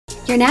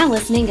You're now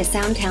listening to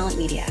Sound Talent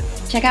Media.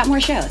 Check out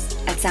more shows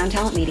at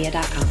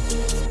soundtalentmedia.com.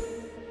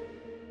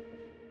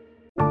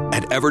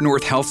 At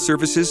Evernorth Health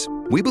Services,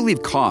 we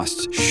believe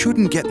costs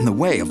shouldn't get in the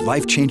way of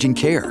life-changing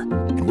care,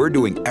 and we're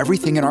doing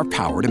everything in our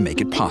power to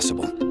make it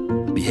possible.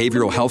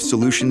 Behavioral health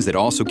solutions that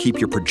also keep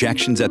your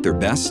projections at their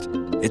best?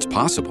 It's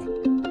possible.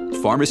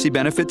 Pharmacy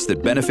benefits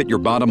that benefit your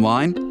bottom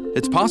line?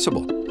 It's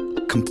possible.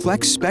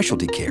 Complex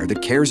specialty care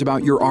that cares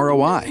about your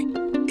ROI?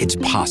 It's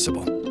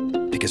possible.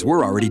 Because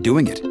we're already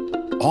doing it.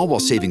 All while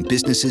saving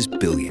businesses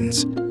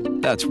billions.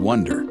 That's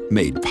Wonder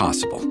made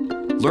possible.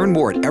 Learn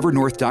more at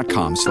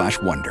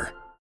evernorth.com/wonder.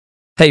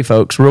 Hey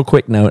folks, real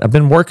quick note. I've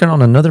been working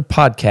on another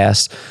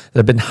podcast that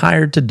I've been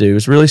hired to do.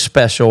 It's really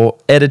special,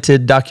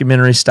 edited,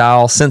 documentary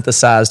style,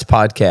 synthesized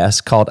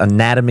podcast called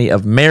Anatomy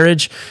of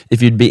Marriage.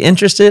 If you'd be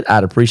interested,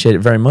 I'd appreciate it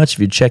very much if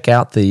you'd check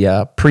out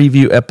the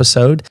preview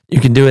episode. You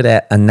can do it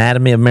at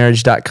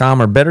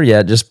anatomyofmarriage.com, or better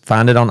yet, just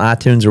find it on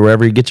iTunes or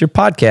wherever you get your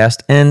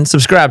podcast and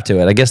subscribe to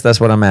it. I guess that's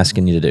what I'm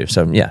asking you to do.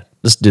 So yeah,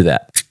 let's do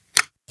that.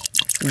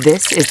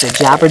 This is the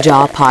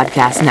Jabberjaw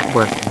Podcast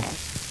Network.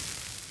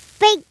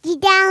 Break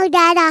it down,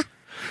 Dada.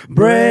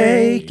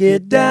 Break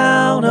it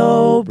down,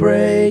 oh,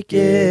 break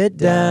it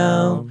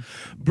down.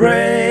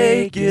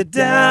 Break it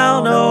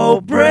down,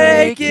 oh,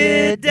 break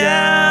it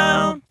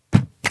down.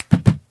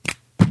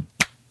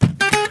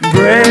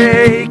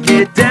 Break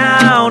it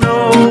down,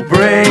 oh,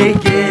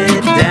 break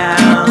it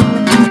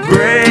down.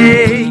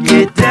 Break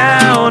it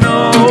down,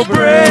 oh,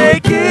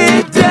 break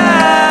it down.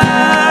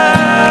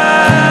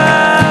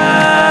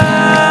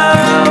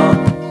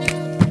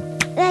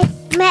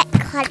 Let's Matt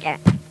Carter.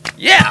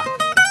 Yeah.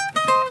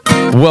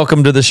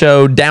 Welcome to the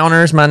show,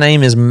 Downers. My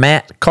name is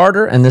Matt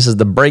Carter, and this is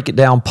the Break It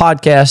Down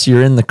podcast.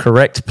 You're in the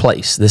correct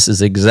place. This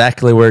is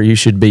exactly where you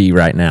should be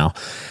right now.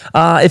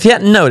 If you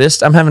hadn't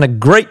noticed, I'm having a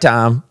great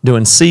time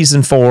doing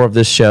season 4 of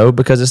this show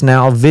because it's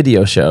now a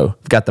video show.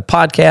 I've got the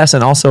podcast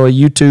and also a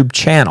YouTube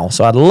channel,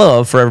 so I'd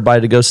love for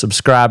everybody to go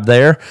subscribe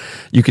there.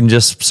 You can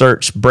just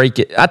search Break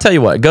It. I tell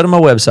you what, go to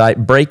my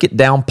website,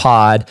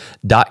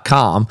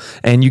 breakitdownpod.com,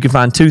 and you can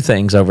find 2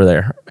 things over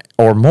there.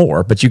 Or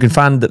more, but you can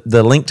find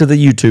the link to the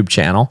YouTube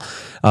channel.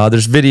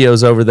 There's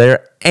videos over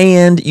there,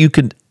 and you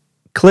can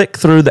click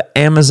through the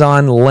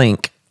Amazon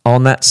link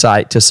on that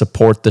site to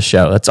support the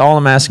show. That's all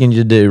I'm asking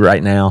you to do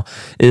right now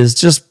is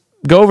just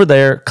go over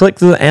there, click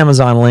through the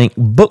Amazon link,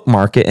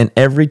 bookmark it, and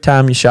every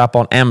time you shop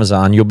on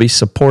Amazon, you'll be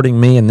supporting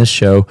me and this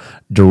show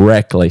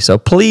directly. So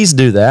please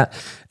do that.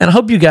 And I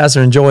hope you guys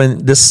are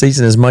enjoying this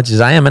season as much as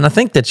I am, and I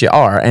think that you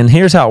are. And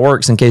here's how it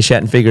works in case you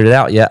hadn't figured it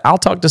out yet. I'll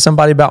talk to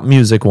somebody about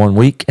music one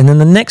week, and then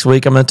the next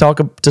week I'm going to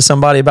talk to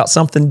somebody about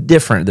something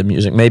different than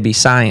music, maybe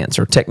science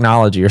or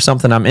technology or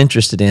something I'm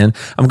interested in.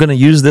 I'm going to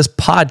use this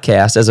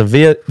podcast as a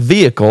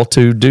vehicle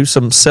to do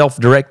some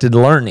self-directed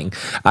learning.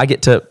 I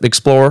get to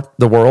explore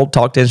the world,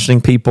 talk to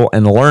interesting people,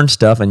 and learn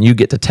stuff, and you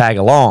get to tag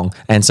along.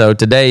 And so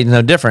today,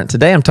 no different.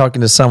 Today I'm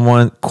talking to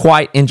someone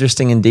quite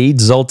interesting indeed,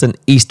 Zoltan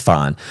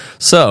Istvan.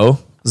 So,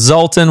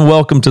 Zoltan,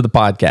 welcome to the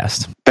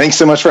podcast. Thanks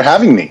so much for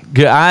having me.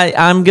 Good.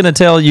 I'm going to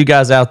tell you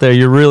guys out there,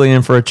 you're really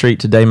in for a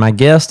treat today. My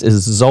guest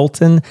is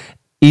Zoltan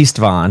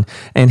Istvan,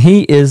 and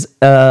he is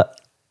a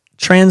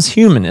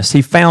transhumanist.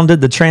 He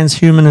founded the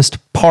Transhumanist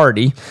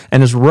Party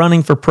and is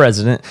running for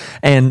president,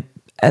 and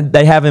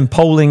they have him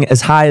polling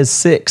as high as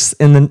 6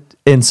 in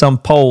some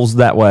polls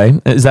that way.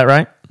 Is that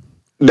right?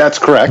 That's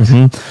correct.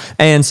 Mm-hmm.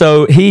 And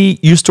so he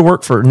used to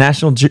work for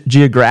National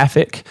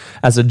Geographic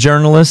as a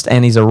journalist,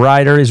 and he's a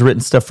writer. He's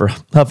written stuff for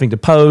Huffington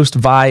Post,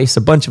 Vice,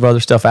 a bunch of other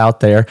stuff out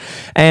there.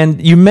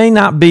 And you may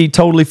not be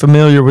totally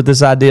familiar with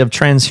this idea of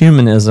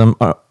transhumanism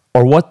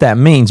or what that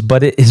means,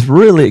 but it is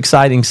really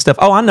exciting stuff.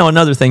 Oh, I know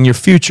another thing. You're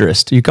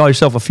futurist. You call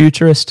yourself a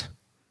futurist?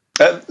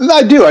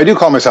 I do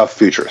call myself a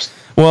futurist.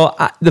 Well,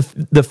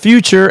 the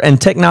future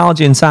and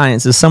technology and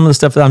science is some of the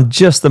stuff that I'm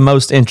just the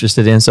most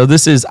interested in. So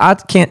I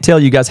can't tell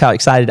you guys how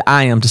excited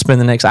I am to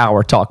spend the next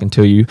hour talking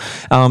to you.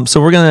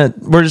 So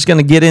we're just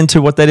gonna get into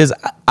what that is.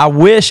 I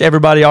wish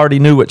everybody already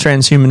knew what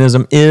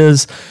transhumanism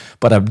is,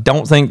 but I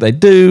don't think they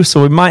do.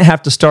 So we might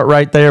have to start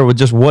right there with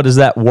just what does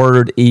that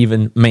word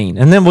even mean?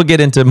 And then we'll get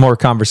into more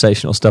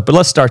conversational stuff. But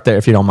let's start there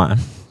if you don't mind.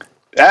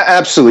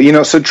 Absolutely.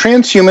 So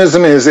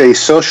transhumanism is a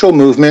social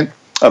movement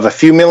of a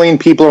few million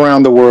people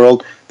around the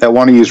world that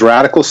want to use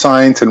radical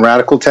science and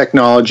radical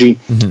technology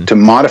to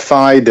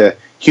modify the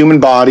human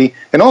body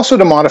and also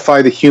to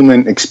modify the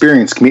human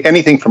experience. It can be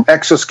anything from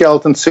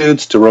exoskeleton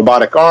suits to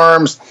robotic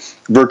arms,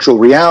 virtual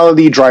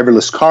reality,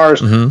 driverless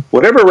cars,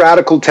 whatever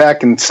radical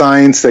tech and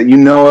science that you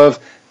know of,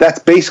 that's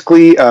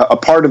basically a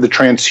part of the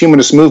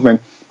transhumanist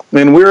movement.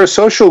 And we're a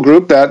social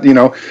group that,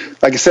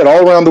 like I said,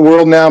 all around the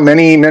world now,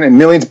 many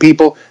millions of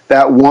people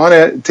that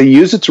want to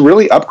use it to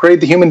really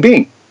upgrade the human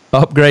being.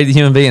 Upgrade the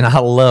human being. I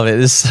love it.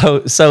 It's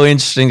so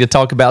interesting to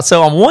talk about.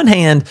 So on one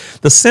hand,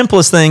 the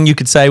simplest thing you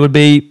could say would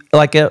be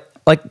like you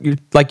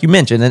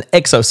mentioned, an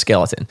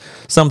exoskeleton,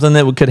 something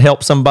that could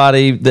help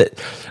somebody that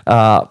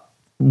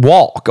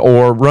walk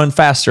or run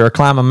faster or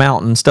climb a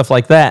mountain, stuff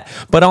like that.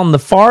 But on the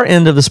far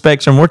end of the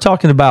spectrum, we're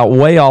talking about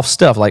way off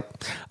stuff like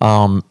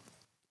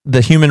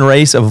the human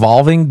race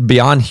evolving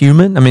beyond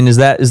human? I mean, is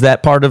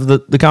that part of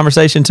the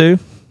conversation too?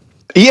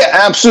 Yeah,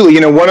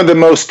 absolutely. One of the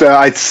most,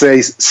 I'd say,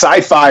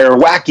 sci-fi or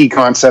wacky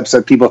concepts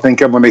that people think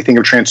of when they think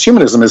of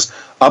transhumanism is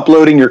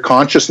uploading your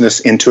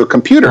consciousness into a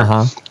computer.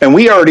 And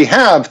we already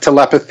have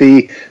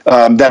telepathy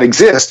that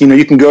exists.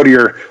 You can go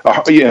to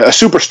a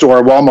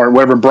superstore, Walmart,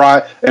 whatever,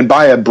 and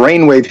buy a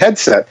brainwave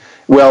headset.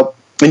 Well,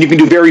 and you can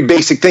do very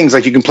basic things,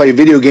 like you can play a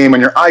video game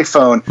on your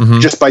iPhone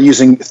just by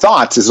using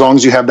thoughts, as long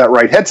as you have that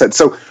right headset.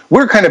 So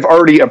we're kind of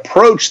already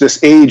approached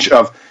this age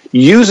of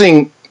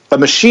using a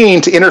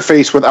machine to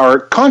interface with our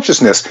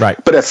consciousness. Right.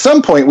 But at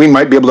some point, we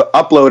might be able to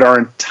upload our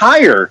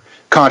entire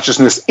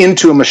consciousness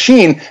into a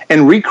machine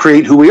and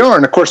recreate who we are.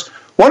 And of course,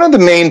 one of the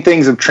main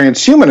things of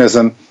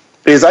transhumanism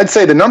is, I'd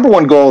say the number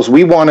one goal is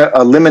we want to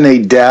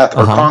eliminate death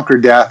or conquer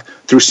death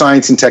through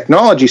science and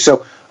technology.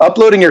 So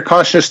uploading your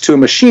consciousness to a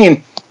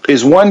machine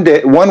is one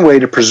way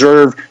to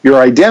preserve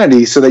your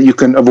identity so that you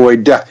can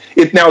avoid death.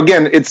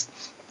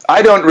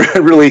 I don't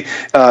really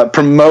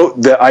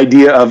promote the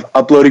idea of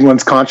uploading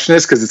one's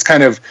consciousness, because it's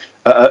kind of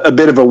a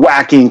bit of a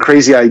wacky and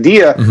crazy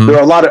idea. There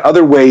are a lot of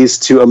other ways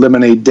to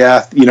eliminate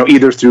death,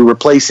 either through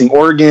replacing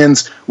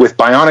organs with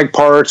bionic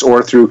parts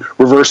or through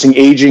reversing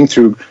aging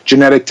through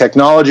genetic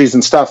technologies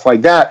and stuff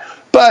like that.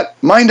 But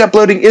mind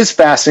uploading is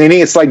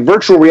fascinating. It's like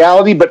virtual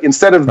reality, but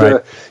instead of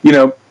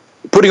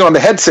putting on the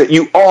headset,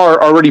 you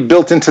are already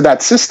built into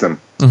that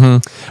system.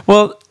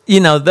 Well,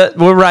 that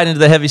we're right into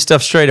the heavy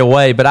stuff straight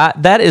away, but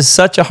that is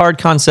such a hard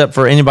concept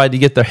for anybody to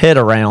get their head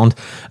around.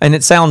 And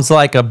it sounds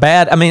like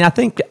I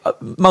think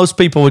most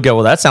people would go,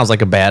 well, that sounds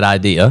like a bad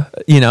idea,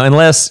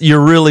 unless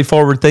you're really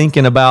forward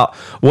thinking about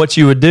what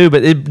you would do.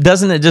 But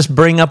doesn't it just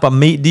bring up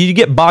do you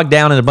get bogged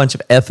down in a bunch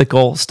of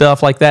ethical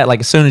stuff like that?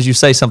 Like, as soon as you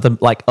say something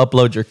like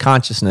upload your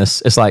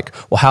consciousness, it's like,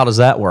 well, how does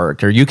that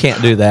work? Or you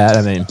can't do that.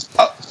 I mean,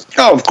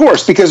 oh, of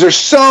course, because there's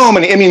so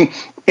many.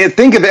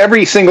 Think of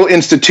every single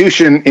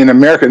institution in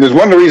America. And there's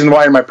one of the reasons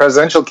why in my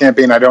presidential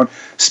campaign I don't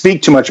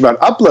speak too much about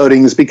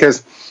uploading is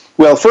because,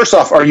 well, first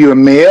off, are you a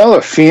male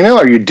or female?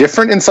 Are you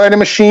different inside a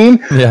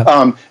machine?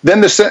 Yeah. Then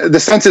the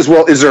sense is,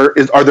 well,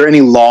 are there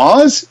any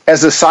laws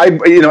as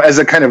as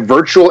a kind of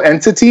virtual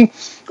entity?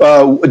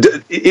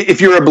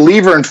 If you're a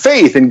believer in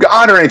faith in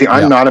God or anything,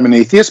 I'm not, I'm an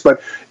atheist, but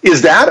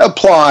is that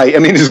apply? I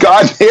mean, is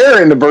God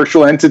there in the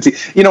virtual entity?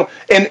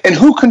 And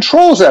who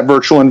controls that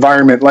virtual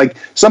environment? Like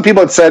some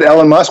people had said,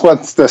 Elon Musk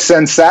wants to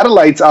send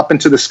satellites up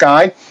into the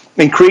sky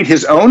and create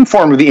his own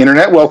form of the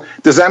internet. Well,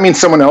 does that mean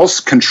someone else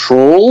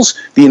controls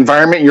the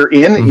environment you're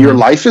in, your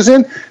life is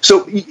in?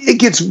 So it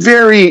gets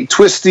very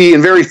twisty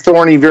and very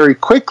thorny very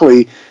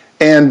quickly.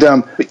 And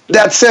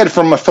that said,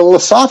 from a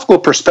philosophical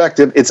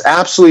perspective, it's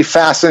absolutely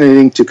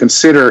fascinating to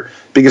consider,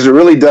 because it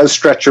really does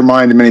stretch your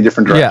mind in many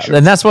different directions. Yeah,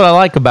 and that's what I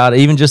like about it,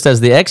 even just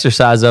as the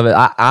exercise of it.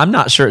 I'm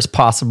not sure it's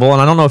possible,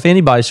 and I don't know if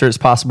anybody's sure it's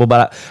possible,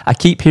 but I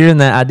keep hearing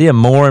that idea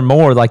more and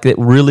more, like it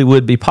really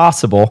would be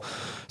possible.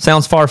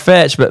 Sounds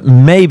far-fetched, but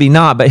maybe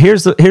not. But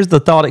here's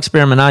the thought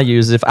experiment I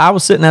use. If I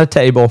was sitting at a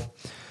table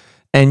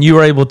and you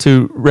were able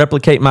to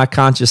replicate my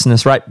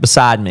consciousness right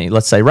beside me,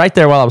 let's say right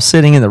there while I was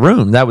sitting in the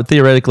room, that would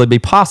theoretically be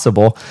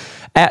possible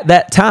at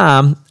that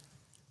time.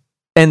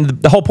 And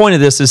the whole point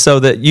of this is so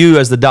that you,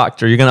 as the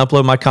doctor, you're going to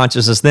upload my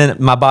consciousness, then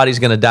my body's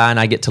going to die and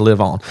I get to live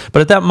on.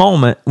 But at that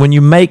moment, when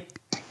you make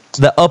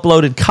the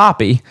uploaded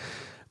copy,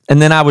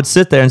 and then I would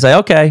sit there and say,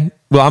 okay,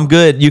 well, I'm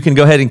good. You can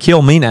go ahead and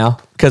kill me now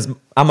because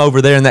I'm over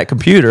there in that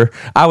computer.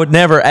 I would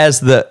never, as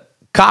the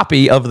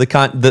copy of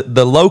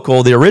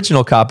the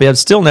original copy, I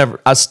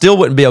still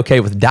wouldn't be okay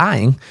with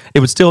dying. It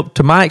would still,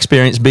 to my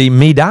experience, be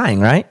me dying,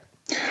 right?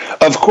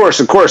 Of course,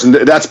 and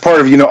that's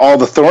part of all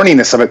the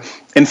thorniness of it.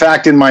 In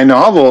fact, in my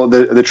novel,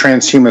 the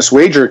Transhumanist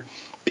Wager,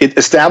 it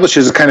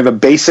establishes a kind of a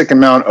basic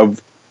amount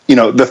of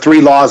the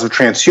 3 laws of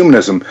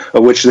transhumanism,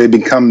 of which they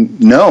become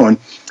known.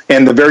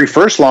 And the very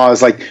first law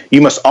is like,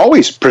 you must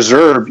always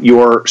preserve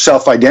your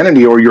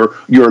self-identity or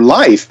your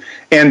life.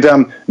 And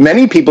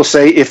many people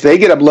say if they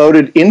get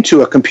uploaded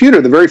into a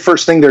computer, the very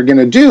first thing they're going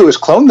to do is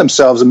clone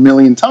themselves 1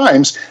 million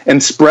times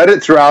and spread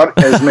it throughout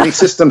as many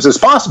systems as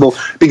possible,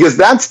 because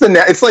that's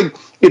it's like,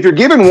 if you're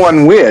given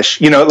one wish,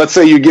 let's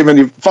say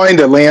you find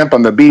a lamp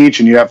on the beach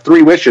and you have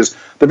 3 wishes.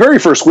 The very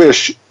first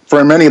wish,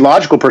 from any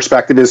logical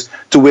perspective, is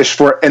to wish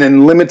for an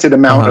unlimited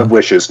amount of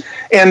wishes.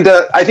 And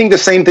I think the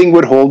same thing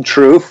would hold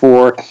true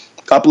for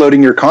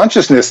uploading your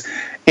consciousness.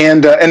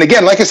 And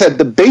again, like I said,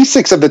 the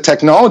basics of the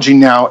technology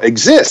now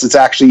exist. It's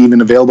actually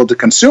even available to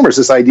consumers,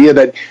 this idea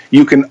that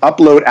you can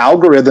upload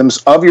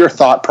algorithms of your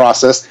thought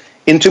process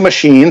into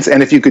machines.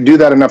 And if you could do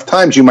that enough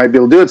times, you might be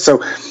able to do it.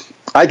 So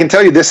I can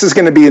tell you this is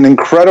going to be an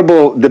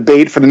incredible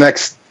debate for the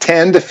next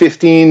 10 to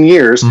 15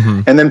 years.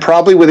 And then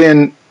probably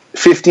within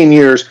 15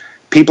 years,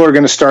 people are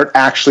going to start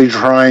actually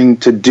trying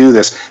to do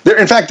this.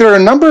 In fact, there are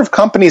a number of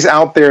companies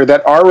out there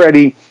that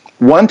already,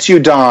 once you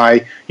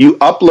die, you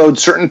upload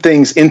certain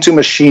things into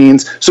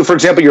machines. So, for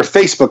example, your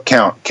Facebook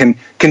account can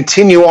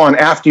continue on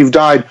after you've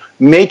died,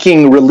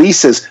 making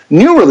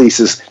new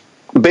releases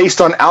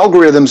based on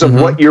algorithms of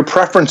what your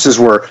preferences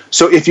were.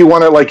 So if you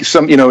want to, like,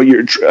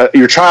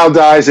 your child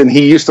dies and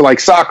he used to like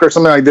soccer or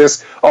something like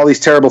this, all these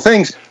terrible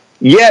things,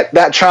 yet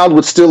that child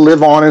would still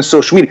live on in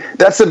social media.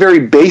 That's a very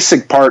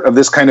basic part of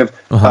this kind of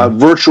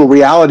virtual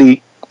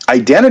reality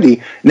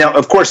identity. Now,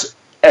 of course,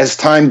 as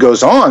time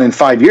goes on, in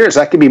 5 years,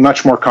 that could be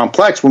much more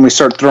complex when we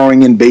start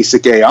throwing in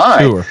basic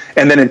AI. Sure.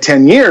 And then in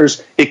 10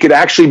 years, it could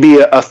actually be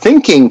a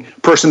thinking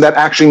person that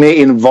actually may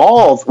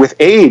evolve with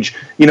age.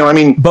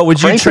 But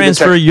would you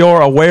transfer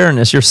your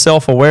awareness, your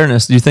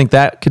self-awareness? Do you think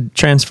that could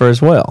transfer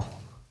as well?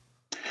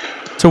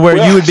 To where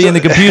you would be in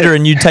the computer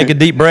and you'd take a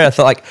deep breath,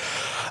 like,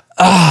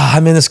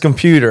 I'm in this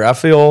computer. I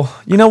feel,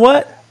 you know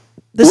what?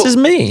 This is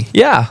me.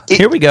 Yeah,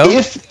 here we go.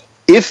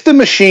 If the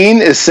machine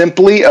is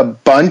simply a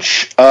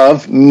bunch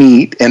of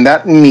meat, and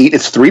that meat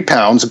is 3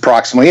 pounds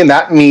approximately, and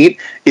that meat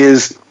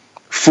is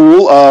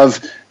full of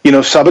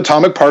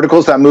subatomic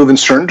particles that move in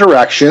certain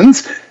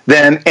directions,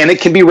 and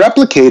it can be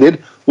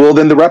replicated, well,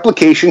 then the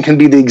replication can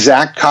be the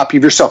exact copy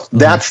of yourself. Mm-hmm.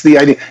 That's the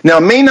idea. Now,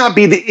 it may not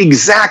be the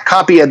exact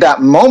copy at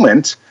that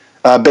moment,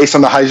 based on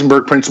the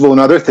Heisenberg principle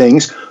and other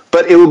things,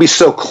 but it will be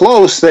so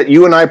close that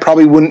you and I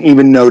probably wouldn't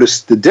even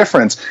notice the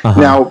difference.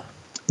 Now,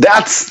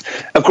 that's,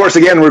 of course,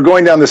 again, we're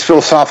going down this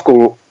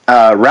philosophical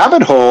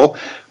rabbit hole,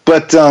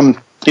 but,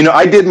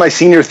 I did my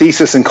senior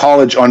thesis in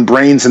college on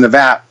brains in the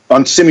vat,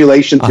 on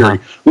simulation theory,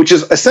 which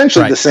is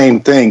essentially the same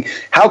thing.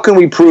 How can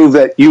we prove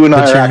that you and I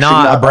are actually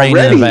not a brain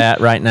in a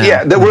vat right now?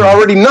 Yeah, that we're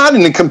already not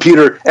in the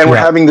computer and we're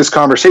having this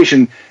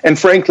conversation. And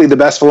frankly, the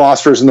best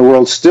philosophers in the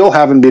world still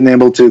haven't been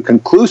able to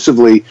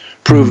conclusively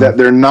prove that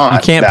they're not. You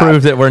can't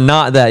prove that we're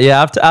not that.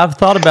 Yeah, I've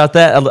thought about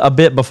that a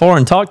bit before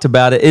and talked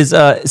about it.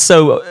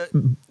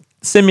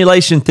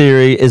 Simulation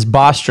theory is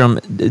Bostrom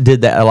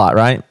did that a lot,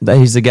 right?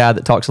 He's the guy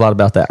that talks a lot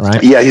about that,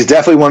 right? Yeah, he's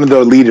definitely one of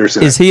the leaders.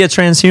 Is he a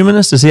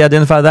transhumanist? Does he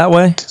identify that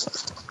way?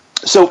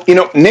 So,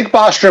 Nick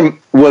Bostrom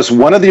was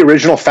one of the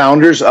original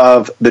founders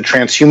of the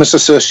Transhumanist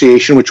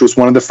Association, which was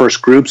one of the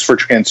first groups for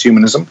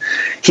transhumanism.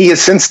 He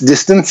has since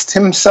distanced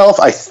himself,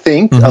 I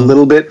think, a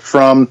little bit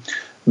from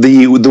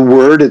the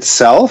word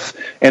itself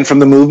and from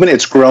the movement.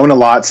 It's grown a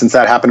lot since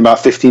that happened about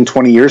 15,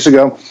 20 years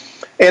ago.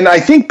 And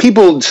I think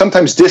people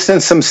sometimes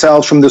distance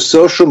themselves from the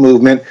social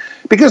movement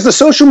because the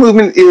social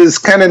movement is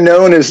kind of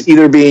known as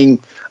either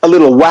being a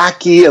little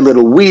wacky, a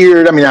little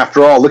weird. I mean,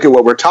 after all, look at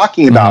what we're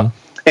talking about.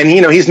 And,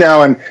 he's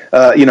now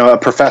a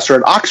professor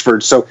at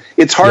Oxford. So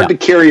it's hard to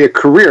carry a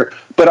career.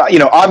 But,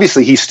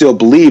 obviously he still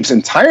believes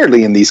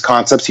entirely in these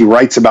concepts. He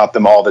writes about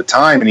them all the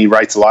time, and he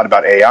writes a lot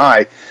about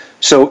AI.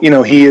 So,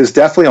 he is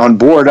definitely on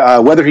board.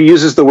 Whether he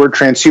uses the word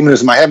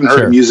transhumanism, I haven't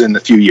heard him use it in a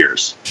few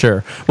years.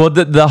 Sure. Well,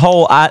 the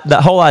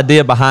whole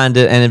idea behind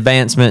it and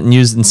advancement and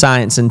using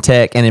science and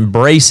tech and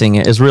embracing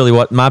it is really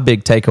what my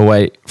big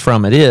takeaway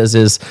from it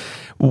is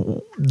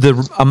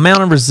the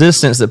amount of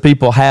resistance that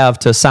people have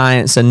to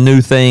science and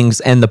new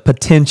things and the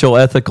potential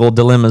ethical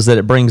dilemmas that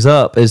it brings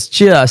up is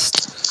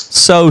just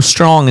so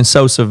strong and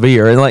so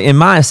severe. And like in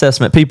my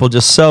assessment, people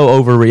just so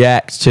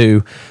overreact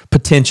to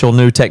potential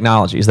new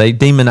technologies. They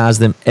demonize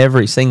them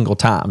every single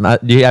time.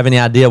 Do you have any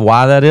idea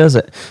why that is?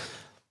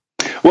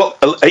 Well,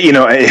 don't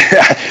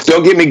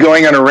get me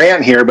going on a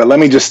rant here, but let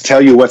me just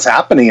tell you what's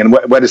happening and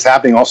what is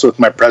happening also with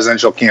my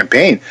presidential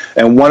campaign.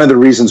 And one of the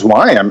reasons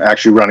why I'm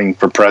actually running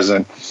for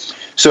president.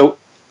 So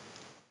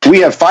we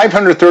have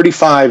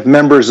 535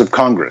 members of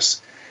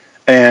Congress,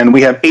 and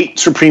we have 8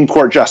 Supreme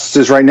Court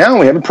justices right now, and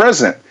we have a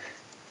president.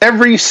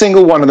 Every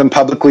single one of them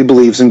publicly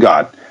believes in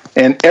God,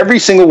 and every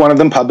single one of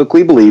them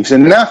publicly believes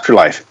in an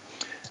afterlife.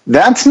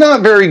 That's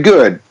not very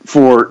good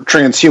for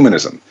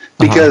transhumanism,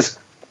 because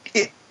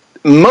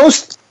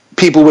most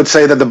people would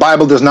say that the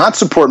Bible does not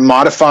support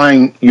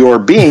modifying your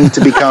being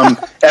to become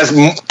as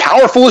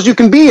powerful as you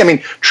can be. I mean,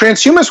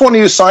 transhumanists want to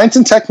use science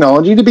and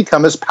technology to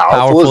become as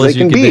powerful as they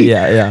can be.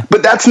 Yeah.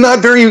 But that's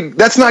not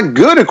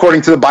good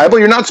according to the Bible.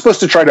 You're not supposed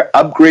to try to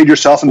upgrade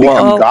yourself and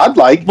become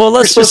godlike. Well,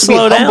 let's just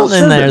slow down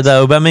in there,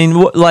 though. But I mean,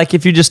 like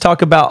if you just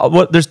talk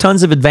about there's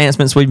tons of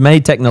advancements we've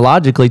made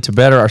technologically to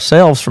better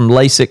ourselves, from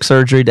LASIK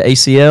surgery to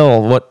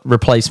ACL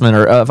replacement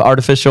or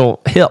artificial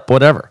hip,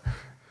 whatever.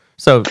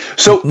 So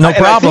no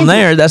problem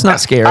there. That's not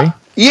scary.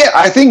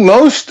 I think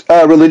most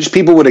religious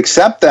people would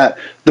accept that.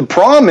 The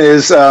problem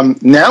is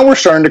now we're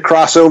starting to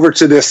cross over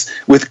to this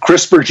with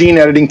CRISPR gene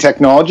editing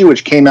technology,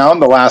 which came out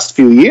in the last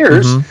few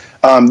years.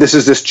 This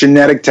is this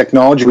genetic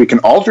technology. We can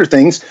alter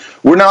things.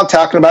 We're now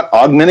talking about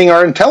augmenting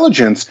our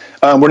intelligence.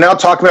 We're now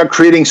talking about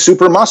creating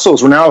super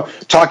muscles. We're now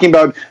talking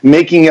about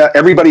making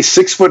everybody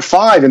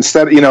 6'5"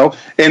 instead,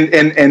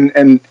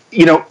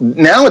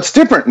 now it's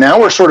different.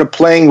 Now we're sort of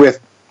playing with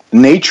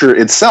nature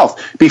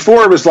itself.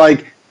 Before it was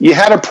like you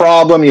had a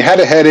problem, you had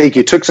a headache,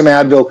 you took some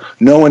Advil,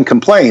 no one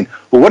complained.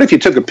 Well, what if you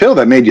took a pill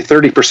that made you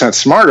 30%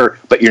 smarter,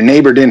 but your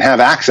neighbor didn't have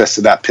access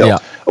to that pill?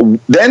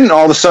 Then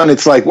all of a sudden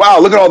it's like, wow,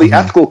 look at all the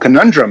ethical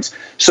conundrums.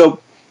 So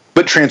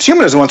But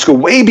transhumanism wants to go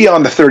way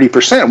beyond the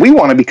 30%. We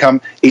want to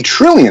become a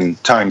trillion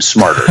times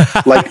smarter,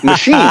 like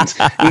machines.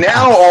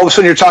 Now, all of a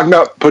sudden, you're talking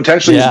about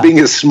potentially being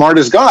as smart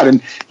as God.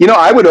 And,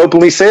 I would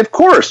openly say, of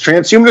course,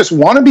 transhumanists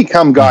want to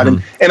become God.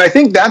 And I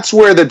think that's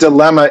where the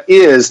dilemma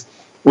is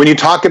when you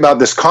talk about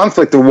this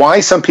conflict of why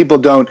some people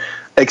don't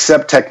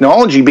accept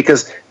technology,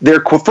 because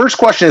their first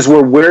question is,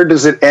 well, where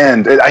does it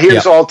end? I hear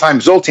this all the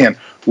time, Zoltan,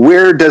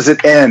 where does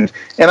it end?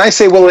 And I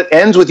say, well, it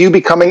ends with you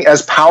becoming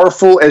as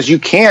powerful as you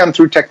can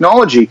through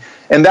technology.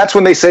 And that's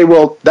when they say,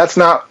 well, that's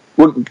not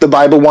what the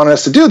Bible wanted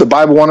us to do. The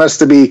Bible wanted us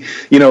to be,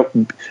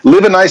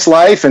 live a nice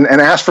life and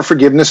ask for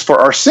forgiveness for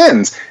our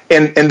sins.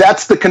 And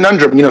that's the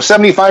conundrum.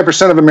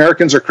 75% of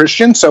Americans are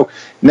Christian. So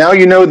now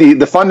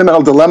the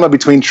fundamental dilemma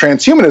between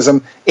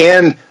transhumanism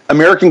and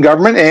American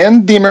government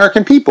and the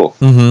American people.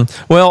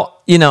 Mm-hmm.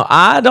 Well,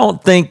 I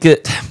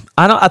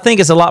think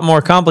it's a lot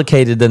more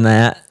complicated than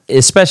that,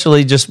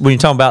 especially just when you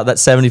talk about that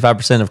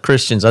 75% of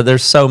Christians.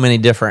 There's so many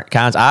different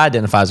kinds. I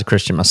identify as a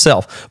Christian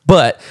myself,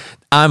 but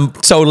I'm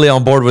totally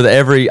on board with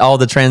all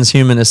the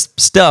transhumanist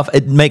stuff.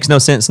 It makes no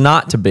sense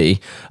not to be,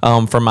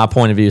 from my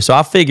point of view. So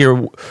I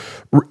figure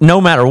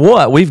no matter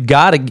what, we've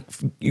got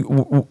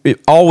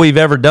to, all we've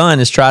ever done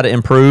is try to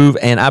improve.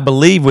 And I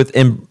believe with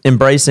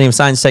embracing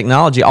science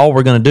technology, all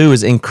we're going to do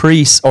is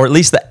increase, or at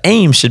least the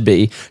aim should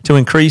be to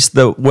increase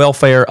the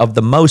welfare of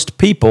the most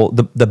people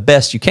the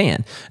best you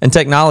can. And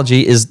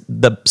technology is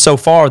so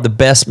far the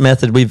best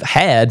method we've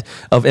had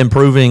of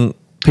improving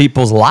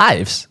people's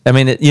lives. I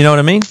mean, you know what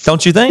I mean?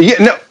 Don't you think?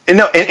 Yeah,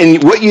 no.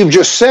 And what you've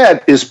just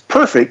said is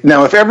perfect.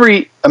 Now, if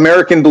every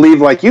American believed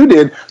like you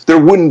did, there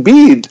wouldn't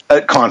be a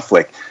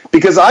conflict.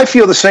 Because I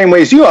feel the same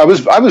way as you. I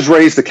was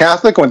raised a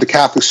Catholic, went to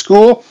Catholic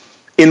school.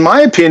 In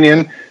my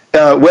opinion,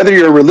 whether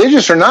you're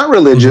religious or not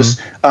religious,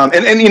 and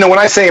when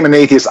I say I'm an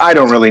atheist, I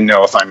don't really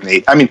know if I'm an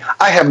atheist. I mean,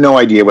 I have no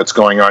idea what's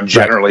going on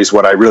generally is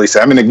what I really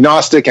say. I'm an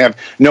agnostic, I have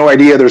no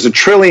idea. There's a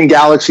trillion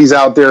galaxies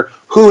out there.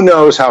 Who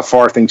knows how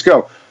far things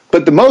go?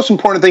 But the most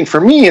important thing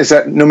for me is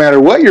that no matter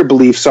what your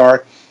beliefs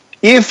are,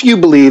 if you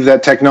believe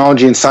that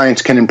technology and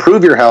science can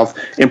improve your health,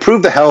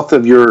 improve the health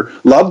of your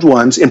loved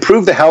ones,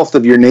 improve the health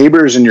of your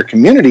neighbors and your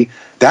community,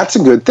 that's a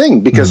good thing.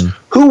 Because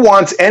who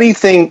wants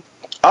anything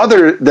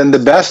other than the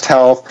best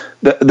health,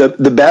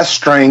 the best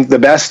strength, the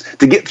best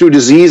to get through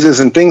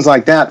diseases and things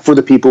like that for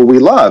the people we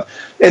love?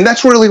 And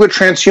that's really what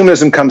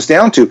transhumanism comes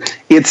down to.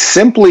 It's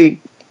simply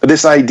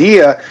this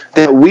idea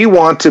that we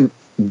want to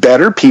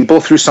better people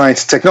through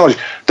science and technology.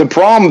 The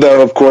problem,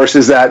 though, of course,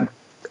 is that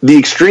the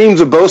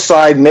extremes of both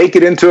sides make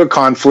it into a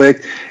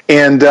conflict.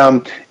 And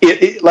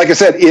like I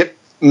said,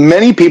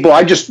 many people,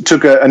 I just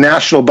took a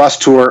national bus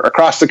tour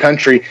across the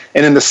country.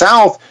 And in the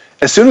South,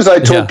 as soon as I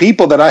told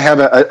people that I have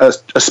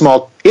a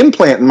small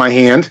implant in my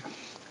hand,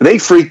 they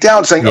freaked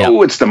out saying,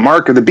 oh, it's the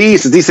mark of the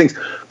beast, it's these things.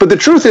 But the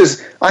truth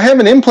is, I have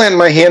an implant in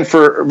my hand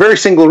for a very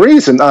single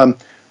reason.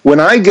 When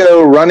I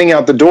go running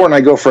out the door and I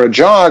go for a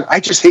jog,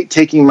 I just hate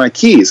taking my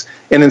keys.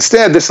 And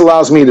instead, this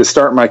allows me to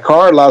start my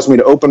car, it allows me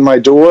to open my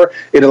door.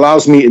 It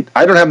allows me,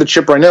 I don't have the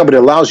chip right now, but it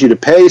allows you to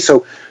pay.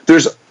 So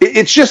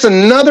it's just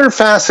another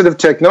facet of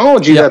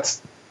technology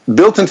that's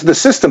built into the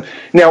system.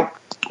 Now,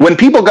 when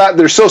people got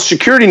their Social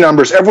Security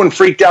numbers, everyone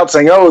freaked out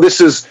saying, oh, this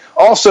is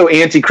also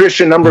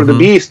anti-Christian, number of the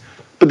beast.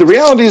 But the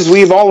reality is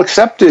we've all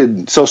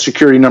accepted Social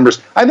Security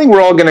numbers. I think we're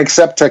all going to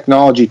accept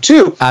technology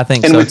too. I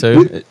think so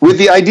too. With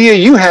the idea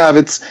you have,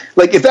 it's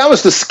like if that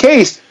was the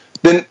case,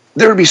 then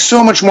there would be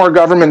so much more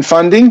government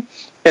funding.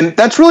 And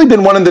that's really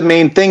been one of the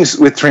main things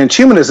with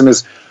transhumanism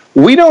is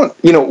we don't,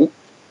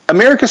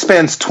 America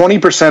spends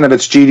 20% of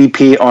its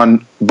GDP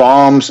on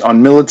bombs,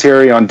 on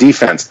military, on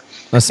defense.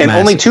 That's and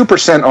massive. Only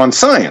 2% on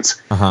science.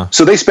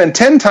 So they spend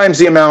 10 times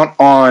the amount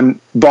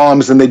on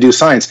bombs than they do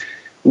science.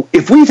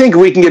 If we think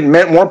we can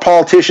get more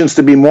politicians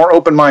to be more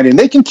open-minded, and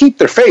they can keep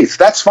their faith,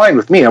 that's fine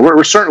with me.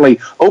 We're certainly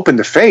open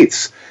to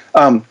faiths.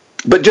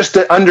 But just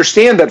to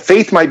understand that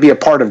faith might be a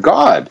part of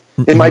God,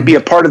 it might be a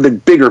part of the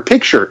bigger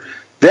picture,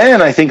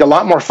 then I think a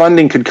lot more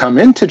funding could come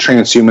into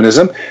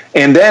transhumanism,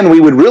 and then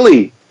we would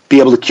really be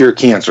able to cure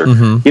cancer.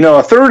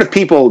 A third of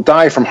people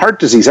die from heart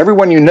disease.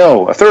 Everyone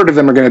a third of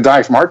them are going to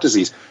die from heart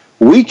disease.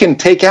 We can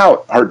take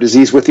out heart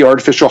disease with the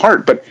artificial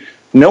heart, but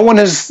no one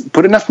has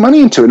put enough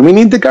money into it, and we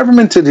need the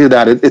government to do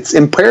that. It's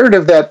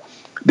imperative that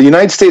the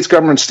United States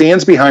government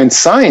stands behind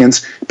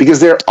science because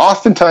they're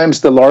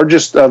oftentimes the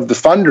largest of the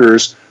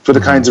funders for the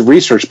kinds of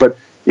research. But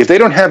if they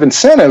don't have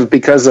incentive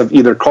because of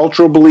either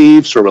cultural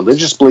beliefs or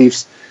religious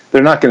beliefs,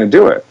 they're not going to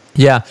do it.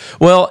 Yeah.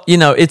 Well,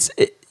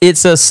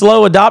 it's a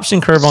slow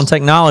adoption curve on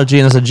technology,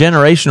 and it's a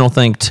generational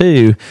thing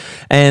too.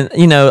 And,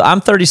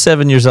 I'm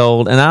 37 years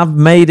old, and I've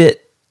made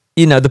it,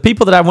 the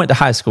people that I went to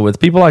high school with,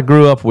 people I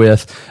grew up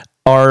with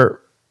are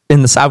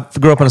I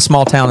grew up in a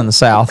small town in the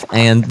South,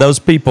 and those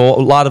people,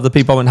 a lot of the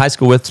people I went to high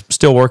school with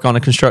still work on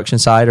a construction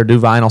site or do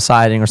vinyl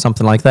siding or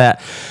something like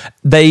that.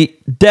 They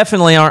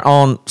definitely aren't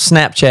on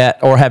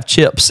Snapchat or have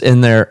chips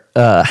in their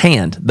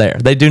hand there.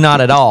 They do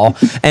not at all.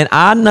 And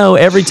I know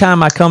every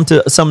time I come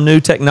to some new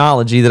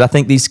technology that I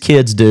think these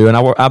kids do, and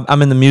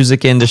I'm in the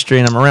music industry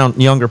and I'm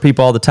around younger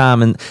people all the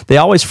time, and they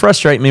always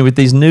frustrate me with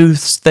these new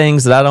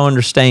things that I don't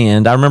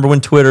understand. I remember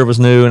when Twitter was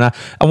new, and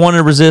I want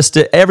to resist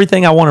it.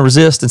 Everything I want to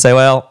resist and say,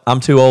 well, I'm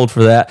too old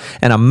for that.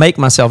 And I make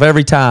myself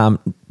every time,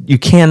 you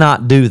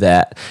cannot do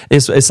that.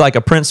 It's like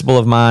a principle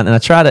of mine, and I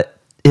try to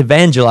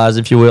evangelize,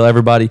 if you will,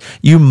 everybody.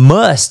 You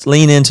must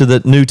lean into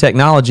the new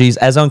technologies,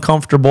 as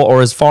uncomfortable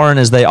or as foreign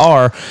as they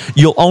are.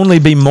 You'll only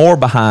be more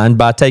behind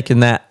by taking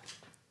that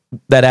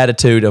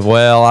attitude of,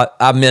 well,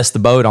 I missed the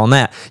boat on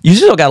that. You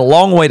still got a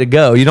long way to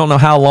go. You don't know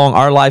how long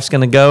our life's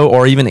going to go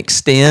or even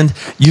extend.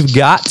 You've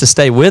got to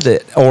stay with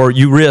it, or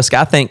you risk.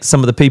 I think some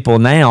of the people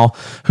now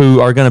who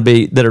are going to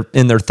be, that are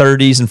in their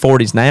 30s and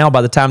 40s now,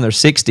 by the time they're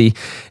 60,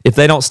 if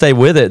they don't stay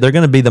with it, they're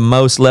going to be the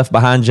most left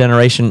behind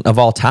generation of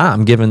all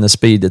time, given the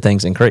speed that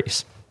things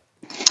increase.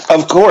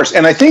 Of course.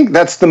 And I think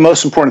that's the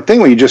most important thing,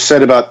 what you just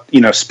said about,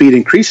 speed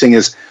increasing,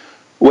 is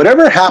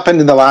whatever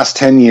happened in the last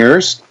 10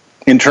 years,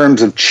 in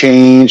terms of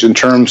change, in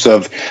terms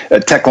of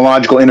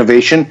technological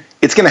innovation,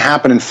 it's going to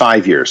happen in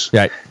 5 years.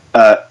 Right.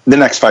 The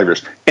next 5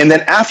 years. And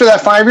then after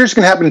that 5 years, it's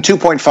going to happen in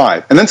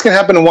 2.5. And then it's going to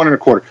happen in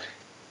 1.25.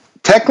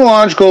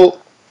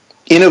 Technological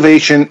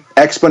innovation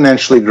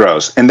exponentially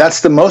grows. And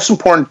that's the most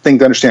important thing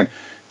to understand.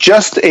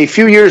 Just a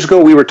few years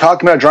ago, we were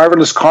talking about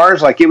driverless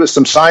cars like it was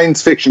some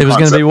science fiction concept.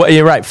 It was going to be,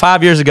 you're right.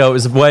 5 years ago, it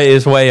was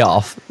way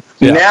off.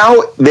 Yeah. Now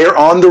they're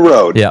on the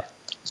road. Yeah.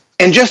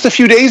 And just a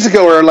few days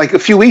ago, or like a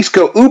few weeks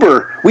ago,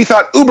 we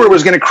thought Uber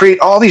was going to create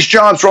all these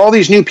jobs for all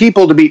these new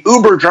people to be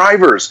Uber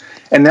drivers.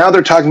 And now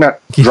they're talking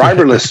about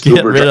driverless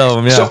Uber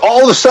drivers. So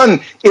all of a sudden,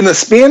 in the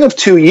span of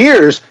 2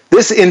 years,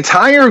 this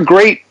entire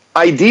great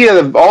idea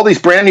of all these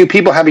brand new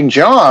people having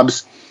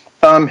jobs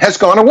has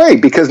gone away,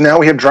 because now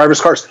we have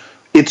driverless cars.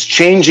 It's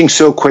changing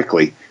so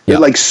quickly,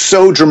 like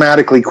so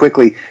dramatically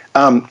quickly.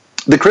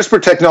 The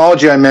CRISPR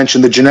technology I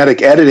mentioned, the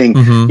genetic editing,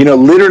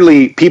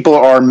 literally people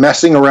are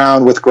messing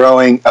around with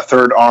growing a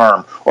third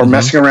arm or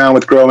messing around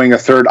with growing a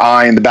third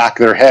eye in the back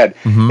of their head.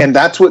 And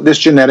that's what this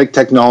genetic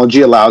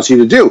technology allows you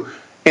to do.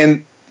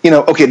 And,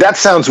 okay, that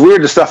sounds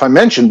weird, the stuff I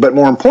mentioned, but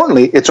more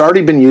importantly, it's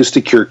already been used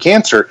to cure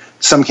cancer,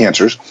 some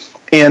cancers.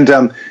 And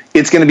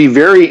it's going to be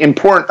very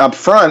important up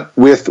front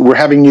with we're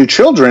having new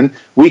children.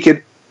 We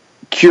could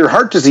cure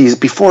heart disease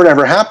before it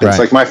ever happens. Right.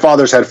 Like my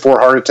father's had 4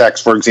 heart attacks,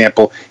 for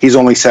example. He's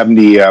only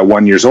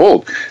 71 years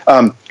old.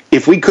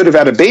 If we could have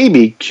had a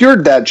baby,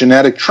 cured that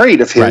genetic trait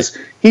of his,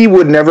 he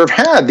would never have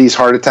had these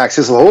heart attacks.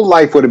 His whole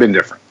life would have been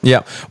different.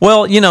 Yeah.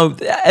 Well,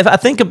 if I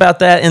think about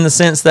that in the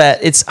sense that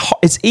it's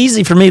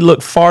easy for me to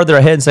look farther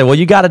ahead and say, well,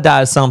 you got to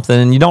die of something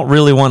and you don't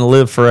really want to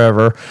live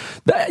forever.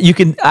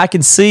 I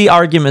can see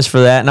arguments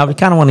for that, and I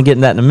kind of want to get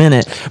into that in a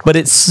minute. But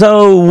it's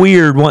so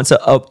weird once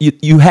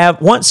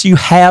you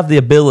have the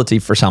ability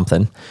for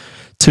something,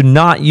 to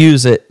not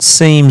use it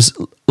seems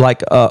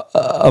like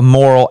a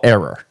moral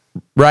error.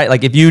 Right?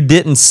 Like if you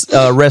didn't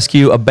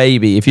rescue a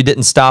baby, if you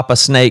didn't stop a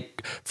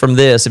snake from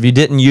this, if you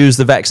didn't use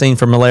the vaccine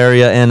for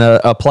malaria in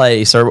a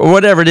place or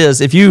whatever it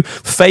is, if you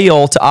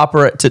fail to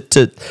operate,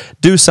 to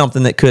do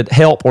something that could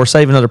help or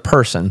save another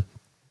person,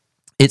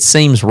 it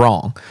seems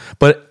wrong.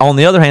 But on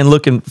the other hand,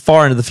 looking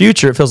far into the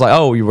future, it feels like,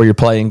 oh, you're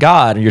playing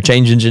God, or you're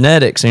changing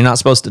genetics, and you're not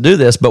supposed to do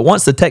this. But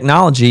once the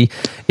technology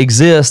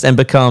exists and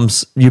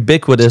becomes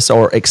ubiquitous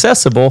or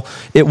accessible,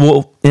 it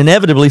will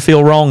inevitably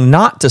feel wrong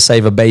not to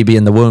save a baby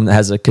in the womb that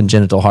has a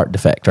congenital heart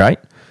defect, right?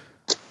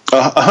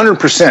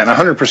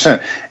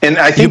 100%. And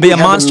I think you'd be a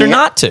monster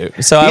not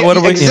to. So what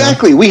are we?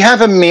 Exactly. We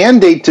have a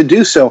mandate to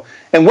do so.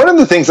 And one of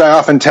the things I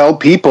often tell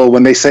people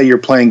when they say you're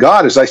playing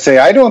God is I say,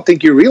 I don't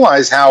think you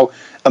realize how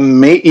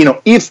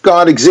if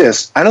God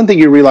exists, I don't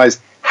think you realize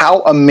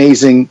how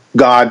amazing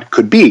God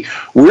could be.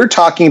 We're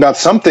talking about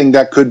something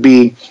that could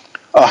be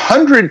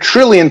 100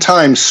 trillion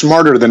times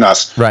smarter than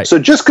us. Right. So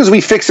just because we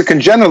fix a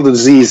congenital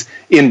disease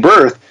in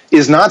birth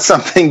is not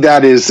something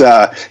that is,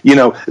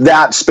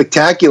 that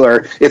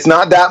spectacular. It's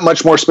not that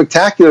much more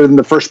spectacular than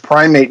the first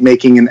primate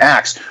making an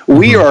axe.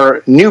 We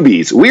are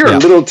newbies. We are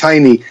little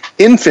tiny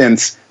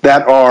infants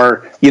that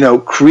are,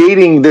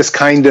 creating this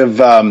kind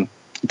of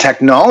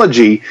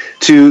technology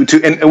and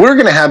we're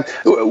going to have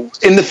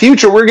in the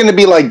future, we're going to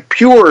be like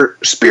pure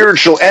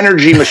spiritual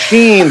energy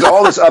machines,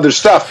 all this other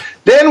stuff.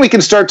 Then we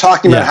can start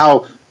talking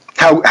about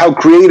how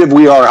creative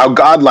we are, how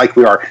godlike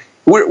we are.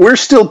 We're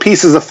still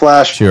pieces of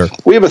flesh. Sure.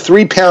 We have a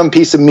 3-pound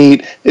piece of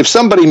meat. If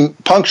somebody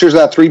punctures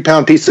that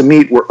 3-pound piece of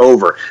meat, we're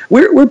over.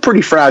 We're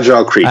pretty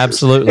fragile creatures.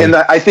 Absolutely. And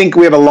I think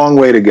we have a long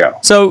way to go.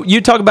 So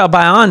you talk about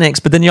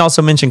bionics, but then you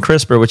also mentioned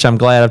CRISPR, which I'm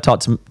glad I've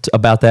talked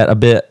about that a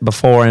bit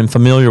before and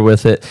familiar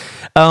with it.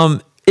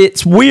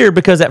 It's weird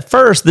because at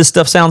first this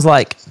stuff sounds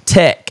like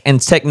tech and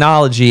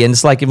technology, and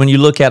it's like when you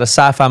look at a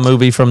sci-fi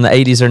movie from the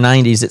 80s or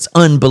 90s, it's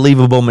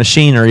unbelievable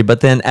machinery,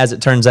 but then as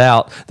it turns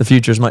out, the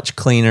future is much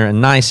cleaner and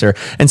nicer.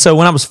 And so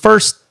when I was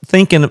first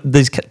thinking of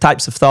these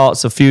types of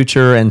thoughts of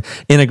future and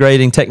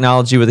integrating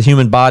technology with the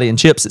human body and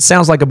chips, it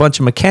sounds like a bunch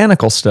of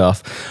mechanical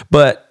stuff.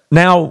 But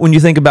now when you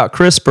think about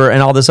CRISPR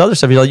and all this other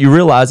stuff, you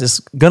realize it's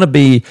going to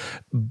be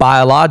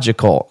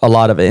biological, a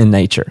lot of it in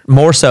nature,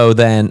 more so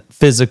than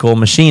physical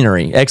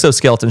machinery.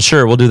 Exoskeleton,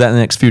 sure, we'll do that in the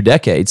next few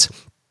decades.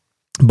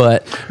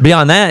 But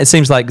beyond that, it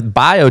seems like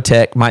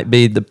biotech might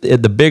be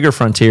the bigger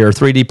frontier,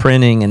 3D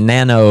printing and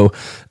nano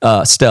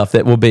stuff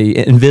that will be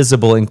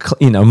invisible and,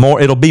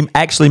 more. It'll be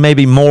actually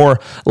maybe more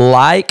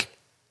like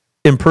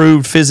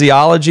improved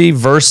physiology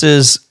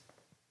versus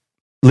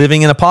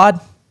living in a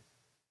pod.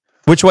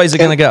 Which way is it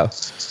going to go?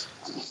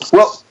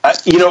 Well,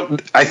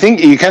 I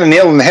think you kind of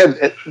nailed it on the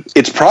head.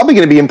 It's probably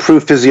going to be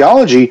improved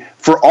physiology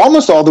for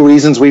almost all the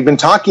reasons we've been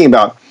talking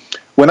about.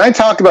 When I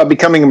talk about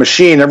becoming a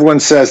machine, everyone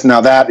says,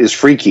 now that is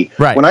freaky.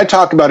 Right. When I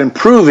talk about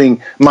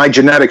improving my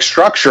genetic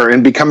structure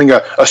and becoming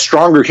a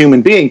stronger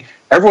human being,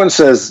 everyone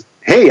says,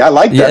 hey, I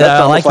like that. Yeah,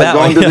 That's almost like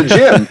going to the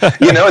gym.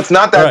 It's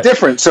not that right.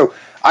 different. So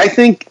I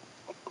think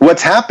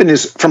what's happened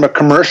is, from a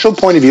commercial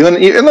point of view,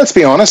 and let's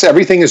be honest,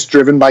 everything is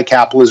driven by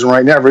capitalism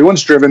right now.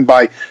 Everyone's driven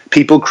by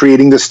people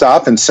creating the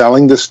stuff and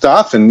selling the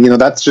stuff. And,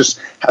 that's just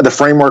the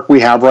framework we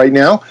have right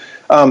now.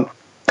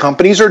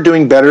 Companies are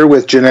doing better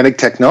with genetic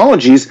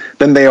technologies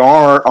than they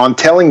are on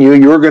telling you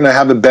you're going to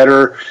have a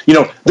better,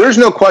 there's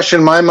no question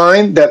in my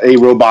mind that a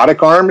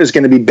robotic arm is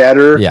going to be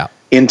better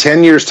in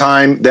 10 years'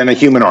 time than a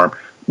human arm.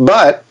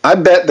 But I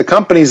bet the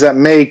companies that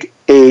make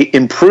a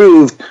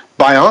improved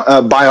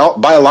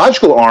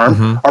biological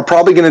arm are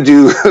probably going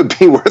to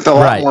be worth a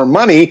lot more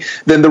money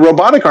than the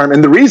robotic arm.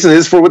 And the reason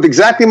is for what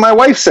exactly my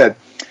wife said.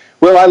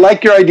 Well, I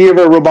like your idea of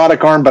a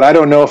robotic arm, but I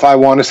don't know if I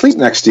want to sleep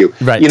next to you.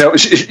 Right.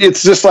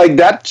 It's just like,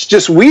 that's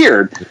just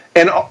weird.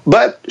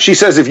 But she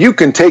says, if you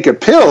can take a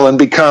pill and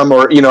become,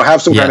 or,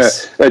 have some kind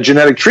of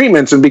genetic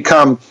treatments and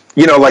become,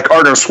 like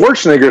Arnold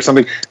Schwarzenegger or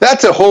something,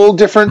 that's a whole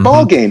different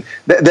ballgame.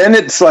 Then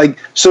it's like,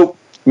 so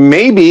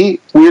maybe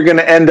we're going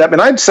to end up,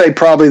 and I'd say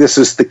probably this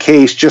is the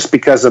case just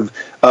because of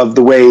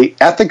the way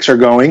ethics are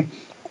going.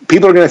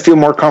 People are going to feel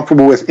more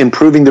comfortable with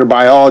improving their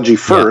biology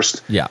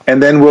first,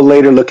 and then we'll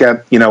later look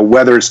at,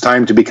 whether it's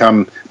time to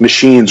become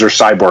machines or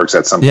cyborgs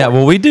at some point. Yeah,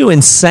 well, we do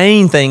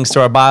insane things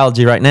to our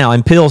biology right now,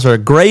 and pills are a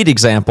great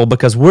example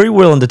because we're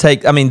willing to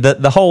take,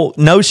 the whole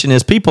notion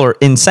is people are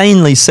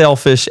insanely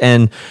selfish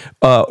and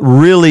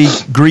really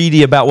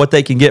greedy about what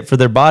they can get for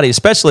their body,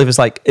 especially if it's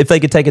like, if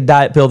they could take a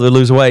diet pill to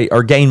lose weight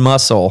or gain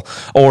muscle,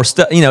 or,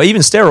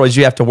 even steroids,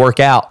 you have to work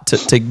out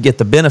to get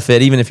the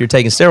benefit, even if you're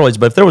taking steroids.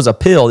 But if there was a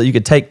pill that you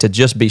could take to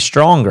just be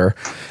stronger,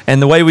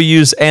 and the way we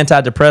use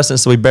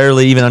antidepressants, we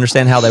barely even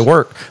understand how they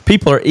work,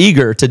 people are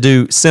eager to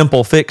do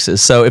simple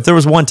fixes. So if there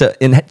was one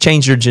to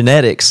change your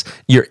genetics,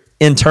 your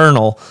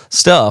internal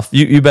stuff,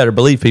 you better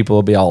believe people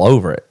will be all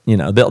over it.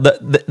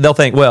 They'll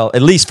think, well,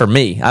 at least for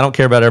me, I don't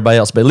care about everybody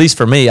else, but at least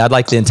for me, I'd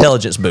like the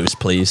intelligence boost,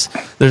 please.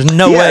 There's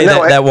no way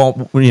that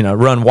won't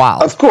run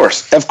wild. Of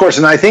course,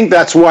 and I think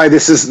that's why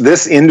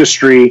this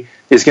industry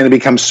is going to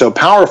become so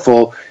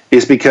powerful,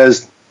 is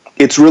because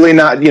it's really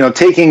not,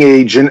 taking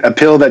a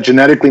pill that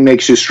genetically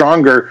makes you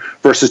stronger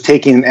versus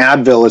taking an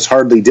Advil is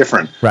hardly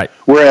different. Right.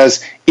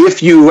 Whereas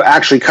if you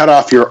actually cut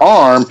off your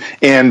arm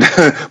and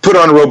put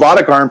on a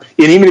robotic arm,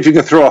 and even if you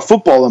can throw a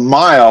football a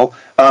mile,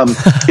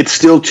 it's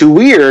still too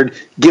weird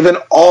given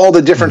all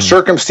the different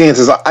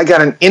circumstances. I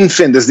got an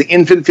infant. Does the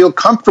infant feel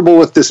comfortable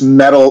with this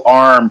metal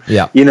arm?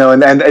 Yeah.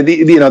 And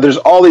there's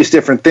all these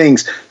different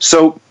things.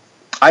 So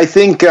I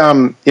think,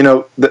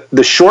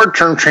 the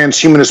short-term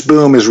transhumanist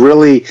boom is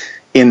really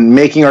in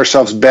making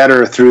ourselves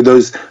better through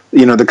those,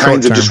 the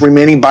kinds of just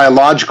remaining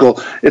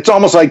biological. It's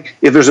almost like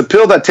if there's a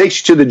pill that takes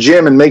you to the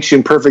gym and makes you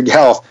in perfect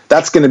health,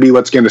 that's going to be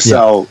what's going to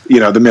sell,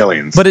 the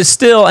millions. But it's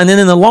still, and then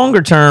in the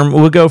longer term,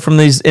 we'll go from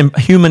these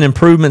human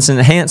improvements and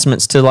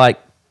enhancements to, like,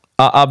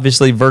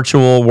 obviously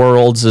virtual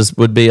worlds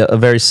would be a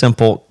very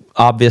simple,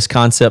 obvious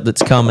concept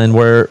that's coming,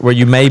 where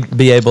you may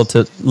be able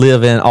to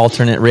live in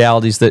alternate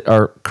realities that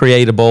are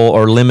creatable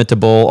or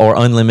limitable or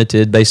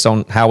unlimited based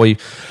on how we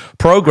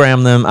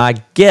program them, I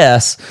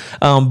guess.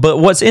 But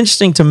what's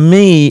interesting to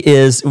me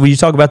is when you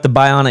talk about the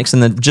bionics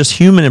and the just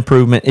human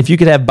improvement, if you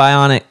could have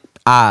bionic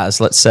eyes,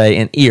 let's say,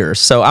 and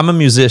ears. So I'm a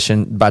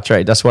musician by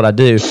trade. That's what I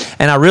do.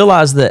 And I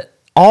realize that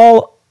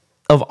all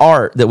of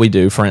art that we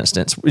do, for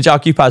instance, which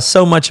occupies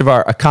so much of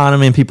our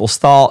economy and people's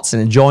thoughts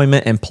and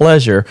enjoyment and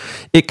pleasure,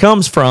 it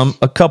comes from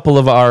a couple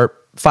of our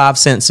five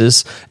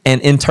senses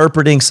and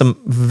interpreting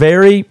some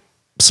very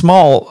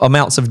small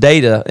amounts of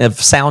data of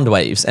sound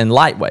waves and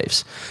light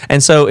waves.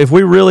 And so if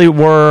we really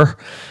were,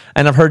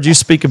 and I've heard you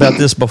speak about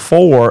this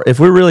before, if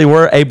we really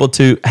were able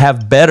to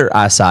have better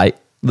eyesight,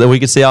 that we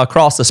could see all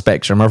across the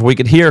spectrum, or if we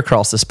could hear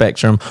across the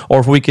spectrum, or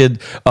if we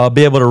could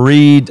be able to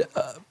read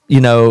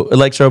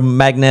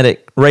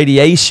electromagnetic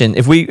radiation,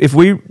 if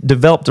we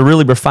developed a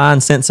really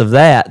refined sense of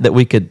that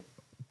we could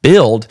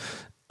build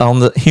on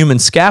the human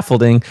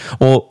scaffolding,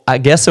 well, I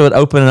guess it would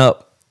open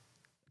up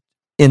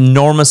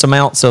enormous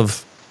amounts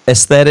of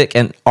aesthetic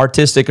and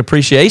artistic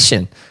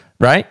appreciation,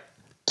 right?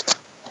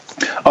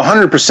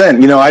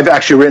 100%. I've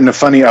actually written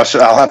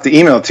I'll have to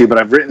email it to you, but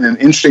I've written an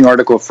interesting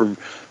article for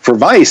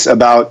Vice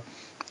about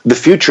the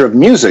future of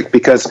music,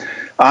 because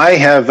I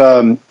have,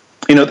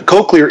 the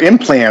cochlear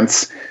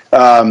implants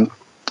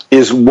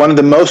is one of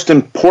the most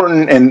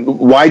important and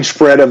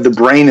widespread of the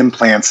brain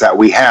implants that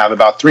we have.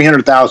 About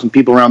 300,000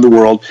 people around the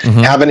world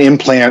have an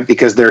implant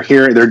because they're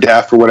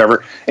deaf or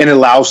whatever, and it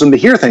allows them to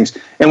hear things.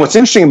 And what's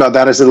interesting about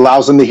that is it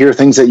allows them to hear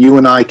things that you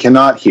and I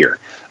cannot hear.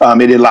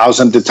 It allows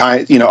them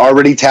to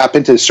already tap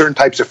into certain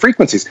types of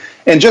frequencies.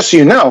 And just so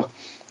you know,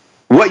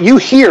 what you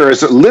hear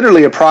is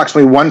literally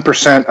approximately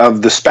 1%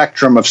 of the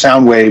spectrum of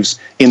sound waves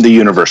in the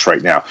universe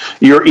right now.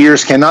 Your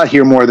ears cannot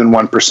hear more than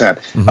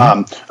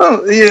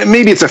 1%.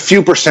 Maybe it's a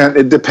few percent.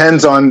 It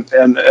depends on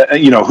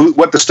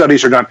what the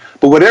studies are done.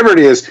 But whatever it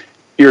is,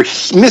 you're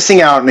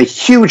missing out on a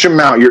huge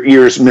amount. Your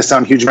ears miss out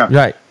on a huge amount.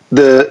 Right.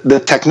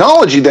 The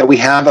technology that we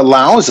have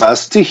allows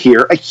us to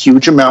hear a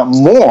huge amount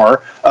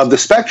more of the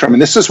spectrum.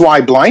 And this is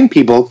why blind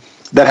people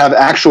that have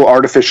actual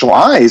artificial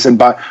eyes and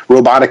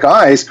robotic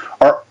eyes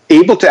are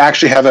able to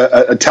actually have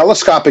a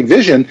telescopic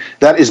vision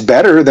that is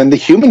better than the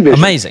human vision.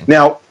 Amazing.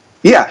 Now,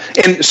 yeah,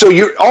 and so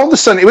you're all of a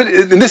sudden,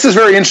 and this is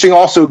very interesting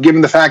also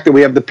given the fact that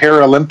we have the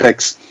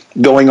Paralympics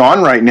going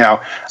on right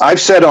now.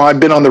 I've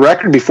been on the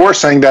record before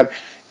saying that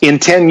in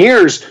 10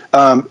 years,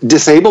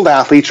 disabled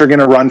athletes are going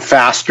to run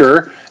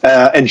faster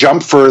and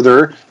jump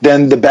further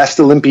than the best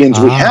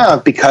Olympians we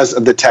have because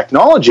of the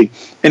technology.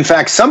 In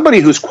fact, somebody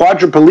who's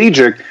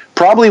quadriplegic,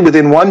 probably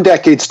within 1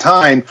 decade's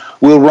time,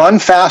 will run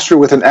faster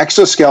with an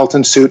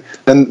exoskeleton suit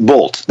than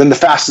Bolt, than the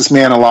fastest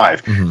man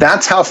alive.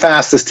 That's how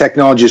fast this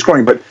technology is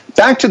growing. But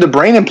back to the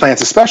brain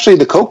implants, especially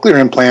the cochlear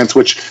implants,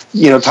 which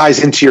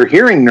ties into your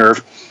hearing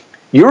nerve.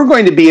 You're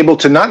going to be able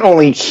to not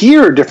only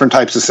hear different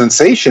types of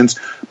sensations,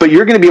 but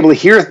you're going to be able to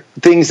hear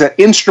things that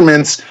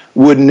instruments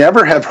would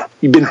never have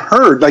been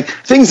heard, like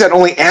things that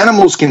only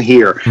animals can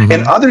hear,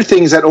 and other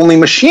things that only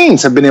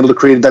machines have been able to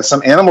create that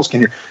some animals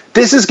can hear.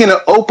 This is going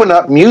to open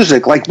up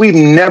music like we've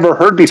never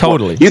heard before.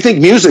 Totally. You think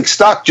music's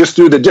stuck just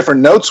through the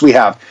different notes we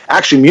have.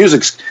 Actually,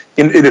 music's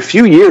in a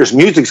few years,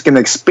 music's going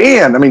to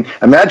expand. I mean,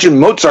 imagine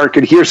Mozart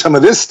could hear some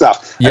of this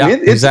stuff. Yeah,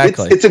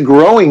 exactly. It's a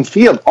growing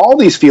field. All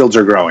these fields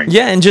are growing.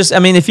 Yeah, and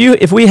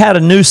if we had a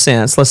new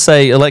sense, let's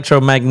say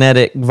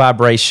electromagnetic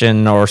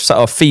vibration or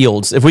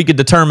fields, if we could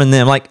determine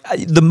them, like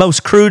the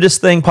most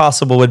crudest thing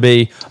possible would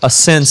be a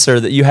sensor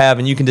that you have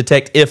and you can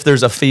detect if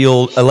there's a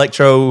field,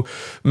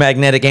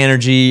 electromagnetic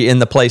energy in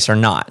the place or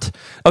not.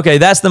 Okay,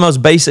 that's the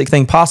most basic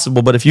thing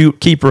possible, but if you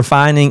keep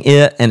refining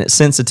it and its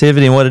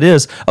sensitivity and what it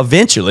is,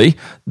 eventually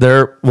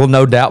there will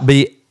no doubt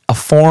be a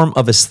form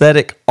of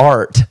aesthetic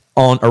art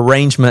on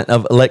arrangement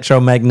of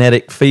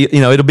electromagnetic field.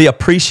 It'll be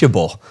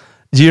appreciable.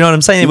 Do you know what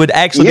I'm saying? It would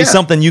actually be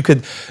something you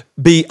could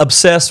be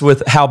obsessed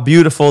with, how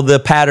beautiful the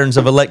patterns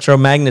of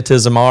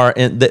electromagnetism are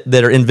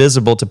that are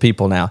invisible to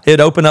people now. It'd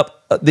open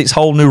up these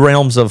whole new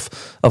realms of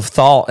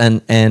thought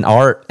and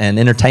art and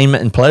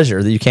entertainment and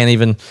pleasure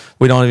that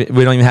we don't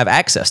even have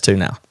access to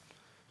now.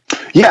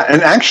 Yeah,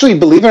 and actually,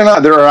 believe it or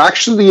not, there are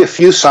actually a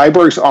few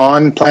cyborgs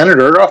on planet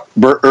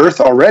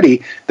Earth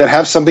already that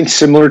have something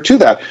similar to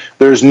that.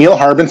 There's Neil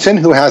Harbinson,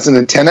 who has an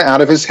antenna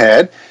out of his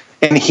head,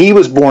 and he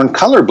was born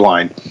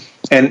colorblind.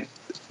 And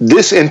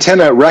this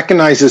antenna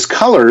recognizes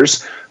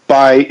colors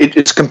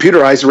it's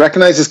computerized,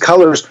 recognizes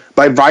colors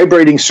by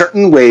vibrating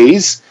certain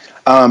ways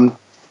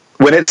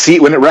when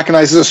it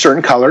recognizes a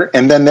certain color,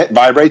 and then that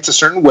vibrates a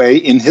certain way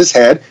in his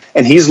head,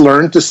 and he's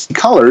learned to see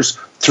colors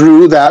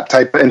through that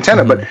type of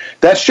antenna. But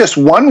that's just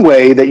one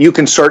way that you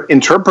can start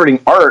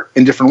interpreting art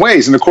in different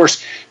ways. And of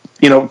course,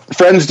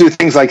 friends do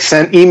things like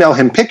email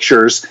him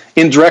pictures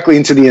indirectly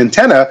into the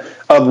antenna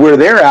of where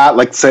they're at,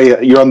 like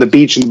say you're on the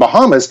beach in the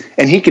Bahamas,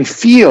 and he can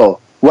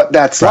feel what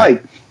that's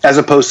like as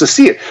opposed to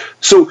see it.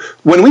 So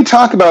when we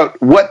talk about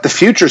what the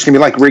future is going to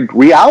be like,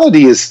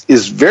 reality is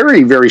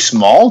very, very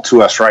small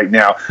to us right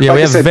now. Yeah,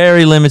 we have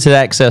very limited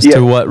access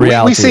to what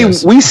reality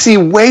is. We see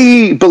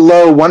way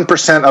below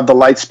 1% of the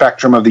light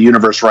spectrum of the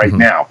universe right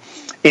now.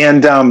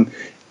 And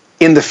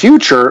in the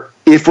future,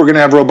 if we're going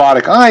to have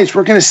robotic eyes,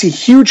 we're going to see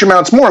huge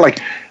amounts more. Like,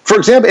 for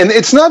example, and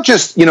it's not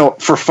just,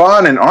 for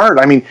fun and art.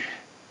 I mean,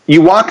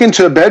 you walk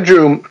into a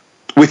bedroom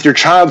with your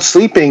child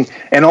sleeping,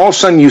 and all of a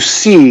sudden you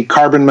see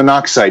carbon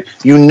monoxide.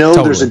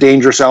 Totally. There's a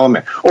dangerous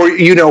element,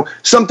 or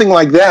something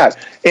like that.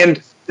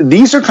 And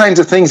these are kinds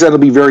of things that'll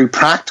be very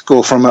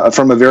practical from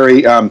a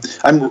very. I'm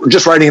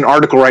just writing an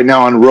article right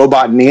now on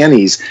robot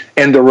nannies,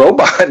 and the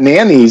robot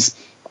nannies,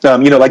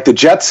 like the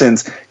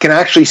Jetsons, can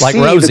actually see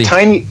Rosie. the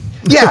tiny.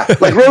 Yeah,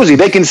 like Rosie.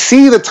 They can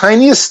see the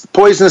tiniest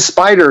poisonous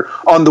spider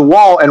on the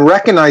wall and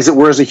recognize it,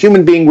 whereas a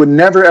human being would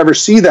never, ever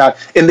see that,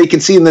 and they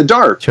can see in the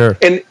dark. Sure.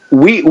 And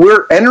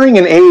we're entering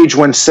an age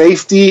when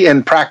safety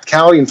and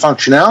practicality and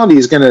functionality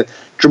is going to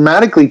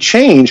dramatically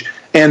change.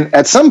 And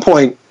at some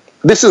point,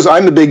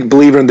 I'm a big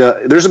believer in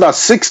there's about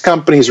 6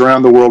 companies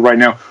around the world right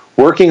now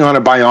working on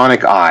a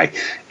bionic eye.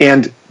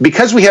 And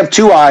because we have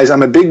 2 eyes,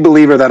 I'm a big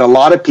believer that a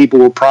lot of people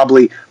will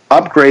probably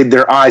upgrade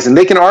their eyes, and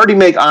they can already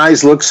make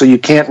eyes look so you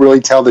can't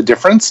really tell the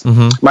difference.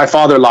 My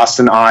father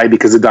lost an eye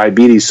because of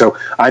diabetes, so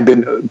I've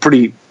been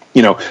pretty,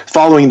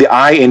 following the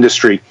eye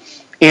industry.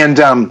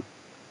 And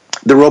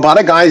The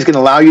robotic eye is going to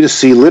allow you to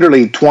see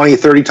literally 20,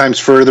 30 times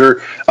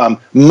further,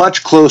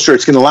 much closer.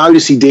 It's going to allow you to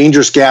see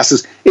dangerous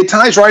gases. It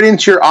ties right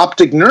into your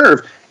optic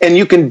nerve, and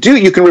you can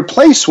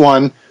replace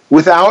one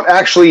without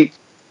actually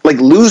like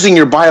losing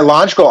your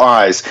biological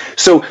eyes.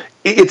 So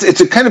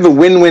it's a kind of a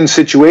win-win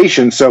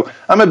situation. So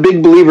I'm a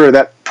big believer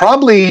that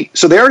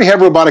so they already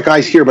have robotic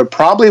eyes here, but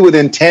probably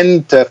within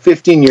 10 to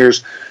 15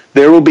 years,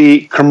 there will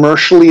be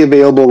commercially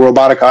available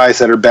robotic eyes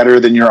that are better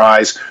than your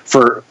eyes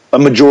for a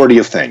majority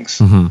of things.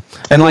 Mm-hmm.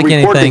 And like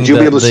anything, you'll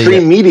be able to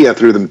stream media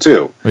through them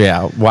too.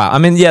 Yeah. Wow. I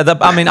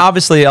mean,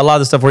 obviously a lot of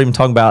the stuff we're even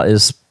talking about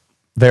is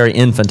very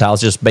infantile.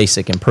 It's just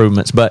basic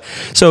improvements. But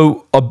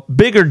so a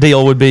bigger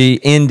deal would be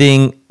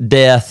ending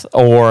death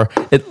or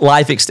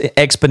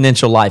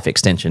exponential life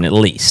extension, at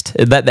least.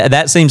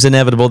 That seems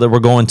inevitable that we're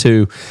going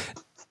to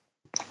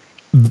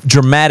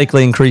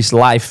dramatically increase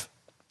life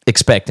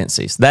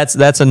expectancies. That's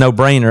a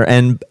no-brainer.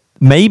 And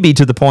maybe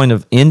to the point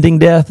of ending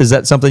death. Is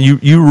that something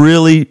you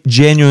really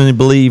genuinely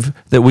believe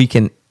that we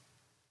can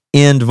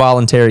end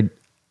involuntary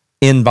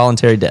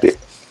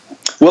death?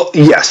 Well,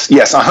 yes,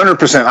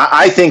 100%.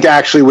 I think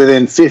actually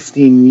within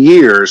 15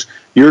 years,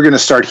 you're going to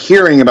start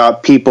hearing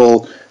about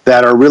people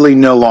that are really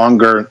no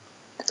longer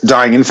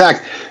dying. In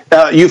fact,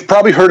 you've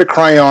probably heard of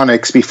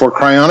cryonics before.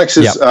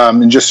 Cryonics is,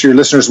 and just your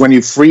listeners, when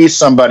you freeze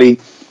somebody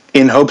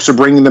in hopes of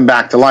bringing them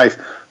back to life.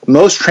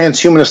 Most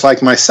transhumanists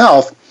like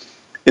myself,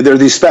 there are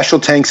these special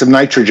tanks of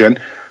nitrogen.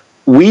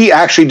 We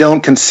actually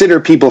don't consider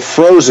people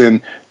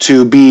frozen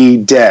to be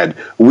dead.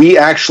 We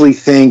actually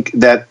think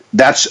that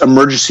that's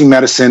emergency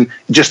medicine,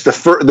 just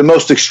the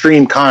most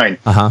extreme kind.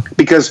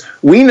 Because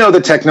we know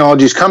the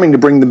technology is coming to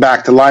bring them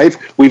back to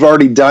life. We've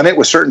already done it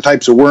with certain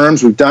types of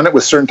worms. We've done it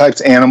with certain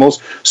types of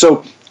animals.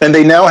 So, and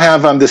they now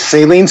have this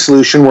saline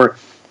solution where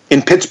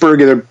in Pittsburgh,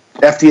 the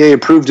FDA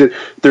approved it.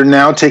 They're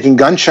now taking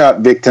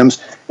gunshot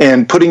victims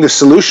and putting the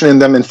solution in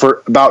them, and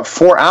for about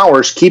 4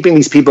 hours, keeping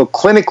these people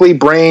clinically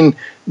brain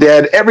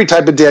dead, every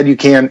type of dead you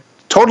can,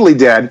 totally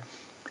dead,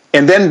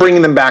 and then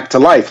bringing them back to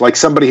life, like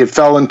somebody had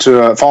fallen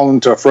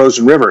into a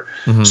frozen river.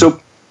 Mm-hmm.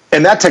 So,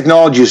 and that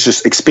technology is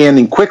just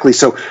expanding quickly.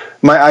 So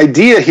my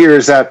idea here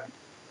is that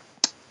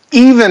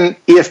even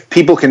if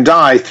people can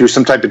die through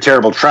some type of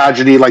terrible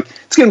tragedy, like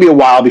it's going to be a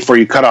while before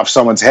you cut off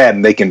someone's head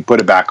and they can put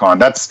it back on.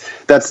 That's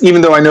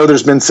even though I know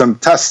there's been some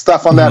tough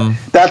stuff on that,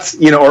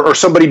 that's, or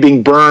somebody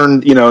being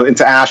burned,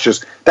 into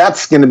ashes,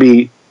 that's going to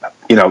be,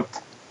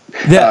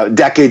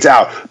 decades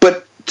out.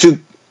 But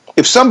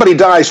if somebody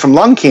dies from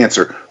lung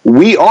cancer,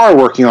 we are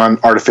working on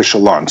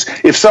artificial lungs.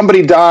 If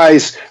somebody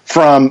dies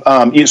from,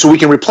 so we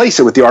can replace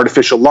it with the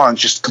artificial lungs,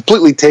 just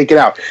completely take it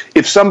out.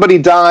 If somebody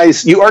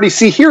dies, you already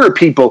see here are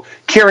people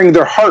carrying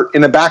their heart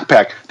in a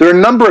backpack. There are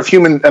a number of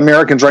human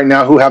Americans right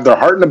now who have their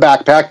heart in a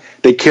backpack.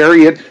 They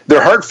carry it.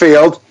 Their heart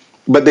failed,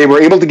 but they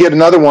were able to get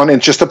another one, and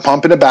it's just a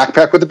pump in a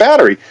backpack with a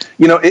battery.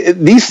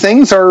 These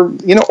things are,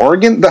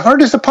 organ. The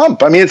heart is a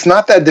pump. I mean, it's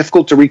not that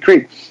difficult to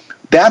recreate.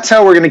 That's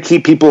how we're going to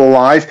keep people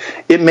alive.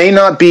 It may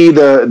not be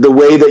the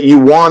way that you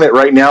want it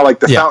right now, like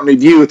the Fountain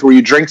of Youth where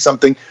you drink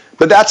something,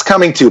 but that's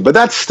coming too. But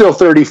that's still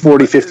 30,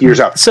 40, 50 years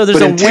out. So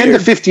but in 10 to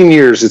 15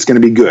 years, it's going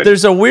to be good.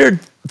 There's a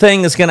weird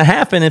thing that's going to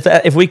happen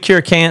if we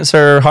cure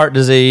cancer, heart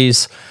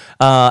disease,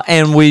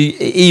 and we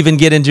even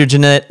get into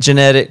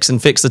genetics and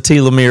fix the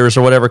telomeres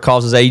or whatever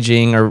causes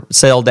aging or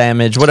cell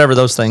damage, whatever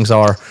those things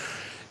are.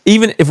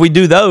 Even if we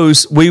do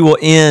those, we will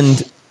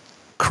end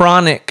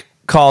chronic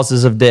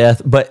causes of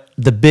death, but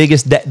the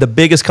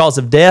biggest cause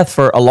of death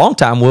for a long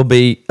time will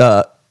be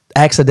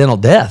accidental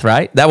death,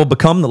 right? That will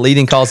become the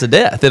leading cause of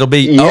death. It'll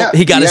be,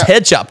 he got his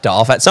head chopped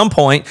off. At some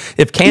point,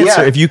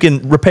 if you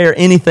can repair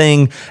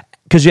anything,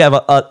 because you have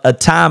a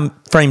time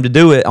frame to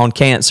do it on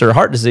cancer or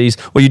heart disease,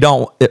 well, you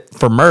don't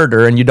for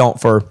murder and you don't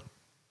for,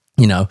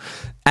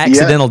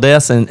 accidental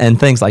deaths and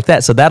things like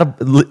that. So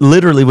that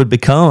literally would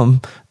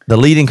become the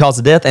leading cause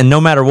of death. And no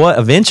matter what,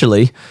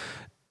 eventually,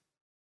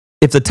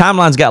 if the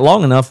timelines got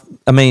long enough,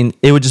 I mean,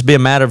 it would just be a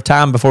matter of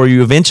time before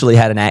you eventually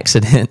had an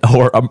accident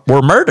or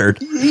were murdered.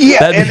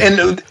 Yeah, and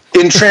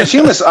in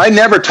transhumanists, I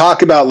never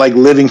talk about like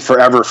living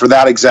forever for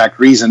that exact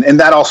reason. And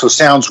that also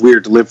sounds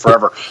weird to live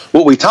forever.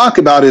 What we talk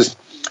about is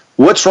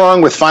what's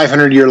wrong with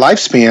 500-year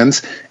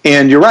lifespans.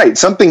 And you're right,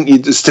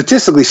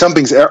 statistically,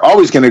 something's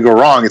always going to go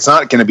wrong. It's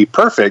not going to be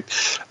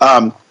perfect.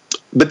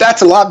 But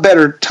that's a lot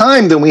better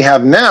time than we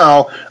have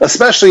now,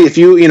 especially if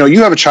you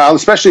have a child,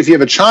 especially if you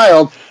have a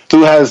child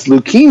who has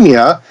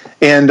leukemia,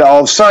 and all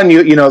of a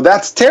sudden,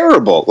 that's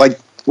terrible. Like,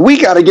 we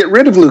got to get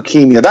rid of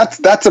leukemia.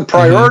 That's a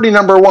priority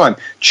number one.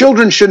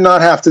 Children should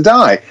not have to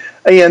die.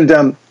 And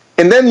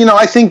then,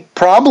 I think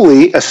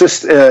probably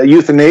assist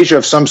euthanasia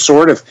of some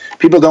sort. If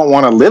people don't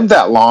want to live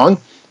that long,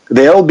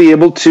 they'll be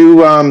able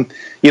to,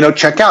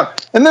 check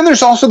out. And then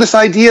there's also this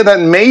idea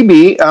that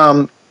maybe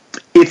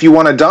if you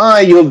want to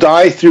die, you'll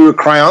die through a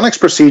cryonics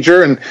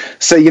procedure and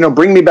say,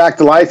 bring me back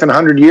to life in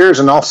 100 years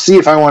and I'll see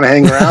if I want to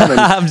hang around. And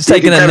I'm just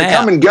taking a nap.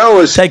 Come and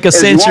go take a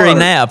century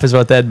nap is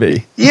what that'd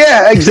be.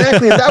 Yeah,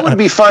 exactly. That would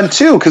be fun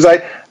too, because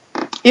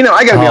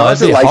I got to be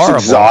honest, that'd be life's horrible.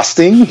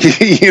 exhausting,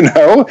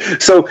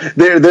 So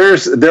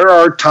there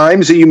are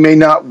times that you may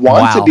not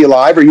want to be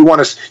alive, or you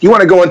want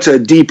to go into a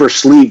deeper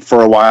sleep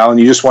for a while, and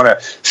you just want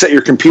to set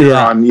your computer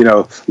on,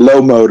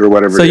 low mode or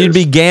whatever. So you'd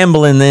be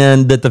gambling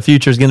then that the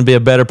future is going to be a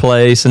better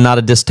place and not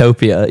a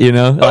dystopia, You'd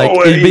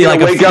be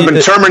like wake up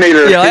in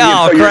Terminator.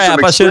 Oh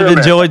crap! I should have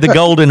enjoyed the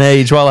golden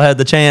age while I had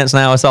the chance.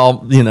 Now it's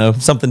all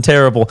something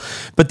terrible.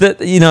 But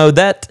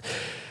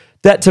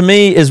that to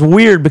me is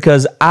weird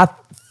because I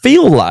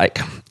feel like,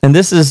 and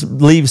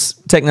leaves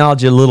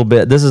technology a little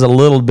bit. This is a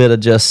little bit of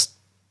just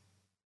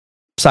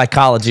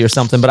psychology or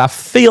something, but I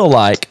feel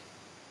like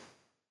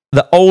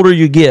the older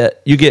you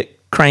get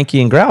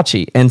cranky and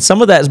grouchy. And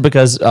some of that is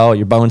because,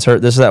 your bones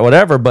hurt, this or that,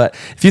 whatever. But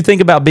if you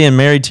think about being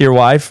married to your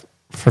wife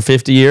for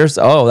 50 years,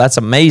 that's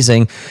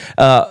amazing.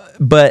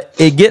 But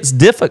it gets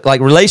difficult,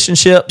 like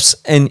relationships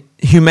and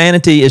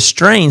humanity is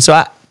strained. So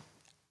I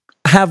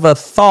have a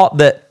thought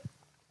that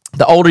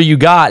the older you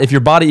got, if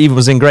your body even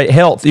was in great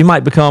health, you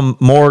might become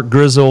more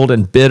grizzled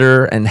and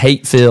bitter and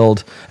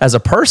hate-filled as a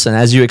person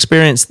as you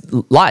experience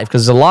life.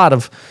 Because a lot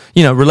of,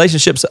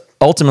 relationships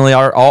ultimately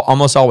are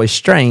almost always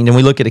strained. And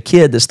we look at a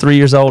kid that's 3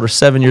 years old or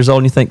 7 years old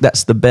and you think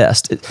that's the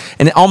best.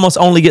 And it almost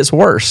only gets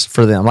worse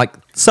for them. Like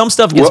some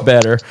stuff gets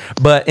better,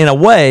 but in a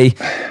way,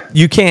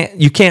 you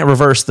can't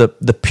reverse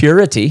the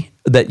purity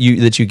that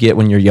you get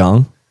when you're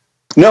young.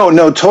 No,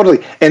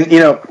 totally. And,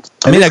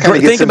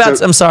 think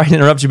about, I'm sorry to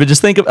interrupt you, but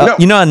just think of, a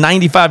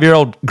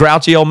 95-year-old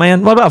grouchy old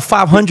man. What about a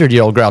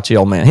 500-year-old grouchy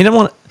old man? He didn't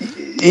want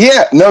to.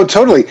 Yeah, no,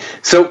 totally.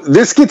 So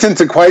this gets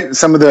into quite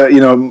some of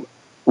the,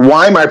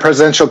 why my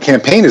presidential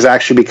campaign has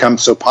actually become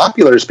so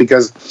popular is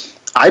because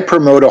I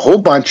promote a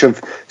whole bunch of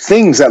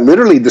things that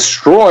literally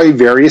destroy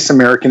various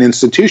American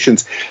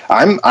institutions.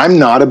 I'm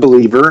not a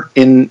believer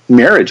in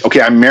marriage.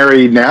 Okay, I'm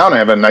married now and I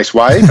have a nice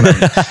wife and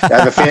I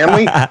have a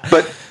family,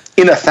 but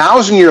in a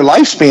 1,000-year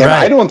lifespan,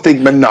 I don't think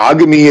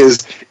monogamy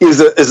is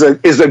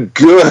a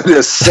good,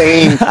 a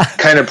sane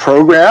kind of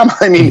program.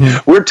 I mean,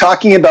 we're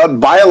talking about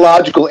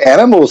biological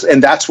animals,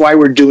 and that's why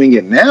we're doing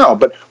it now.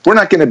 But we're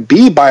not going to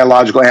be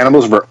biological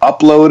animals if we're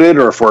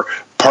uploaded or if we're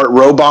part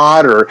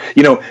robot or,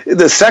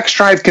 the sex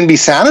drive can be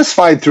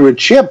satisfied through a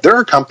chip. There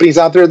are companies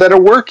out there that are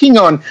working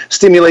on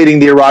stimulating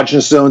the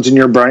erogenous zones in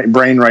your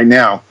brain right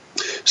now.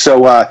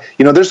 So,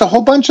 there's a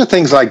whole bunch of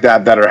things like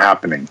that are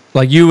happening.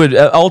 Like you would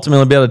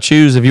ultimately be able to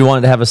choose if you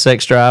wanted to have a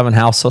sex drive and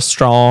how so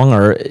strong,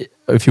 or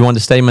if you wanted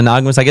to stay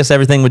monogamous. I guess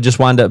everything would just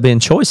wind up being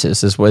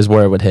choices is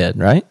where it would head,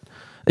 right?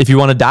 If you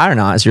want to die or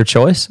not, it's your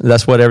choice.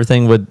 That's what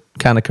everything would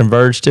kind of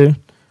converge to.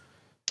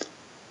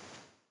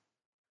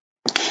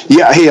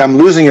 Yeah, hey, I'm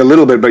losing you a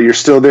little bit, but you're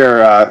still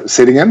there.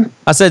 Say it again.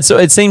 I said, so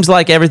it seems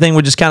like everything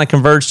would just kind of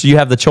converge to you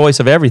have the choice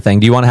of everything.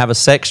 Do you want to have a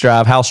sex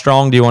drive? How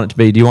strong do you want it to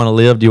be? Do you want to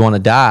live? Do you want to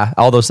die?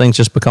 All those things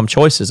just become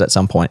choices at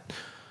some point.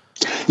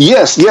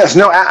 Yes.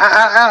 No,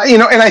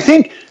 and I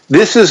think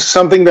this is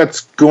something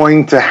that's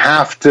going to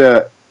have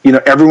to,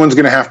 everyone's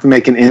going to have to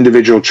make an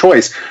individual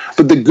choice.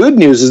 But the good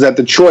news is that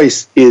the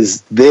choice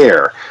is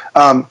there.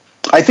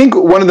 I think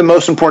one of the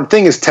most important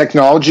things is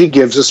technology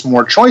gives us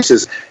more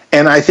choices.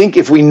 And I think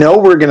if we know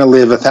we're going to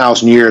live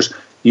 1,000 years,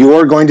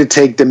 you're going to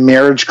take the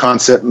marriage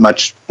concept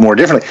much more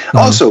differently. Mm-hmm.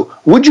 Also,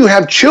 would you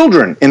have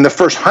children in the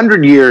first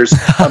 100 years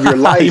of your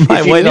life you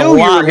if you knew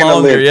you were going to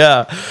live?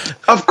 Yeah.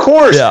 Of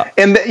course. Yeah.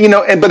 And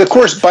but of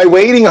course, by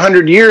waiting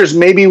 100 years,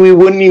 maybe we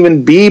wouldn't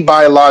even be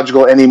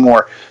biological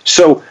anymore.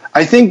 So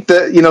I think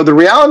that, the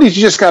reality is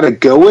you just got to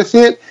go with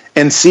it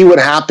and see what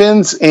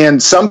happens.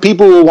 And some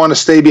people will want to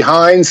stay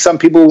behind. Some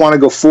people will want to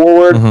go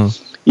forward,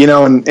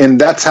 and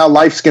that's how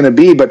life's going to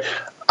be. But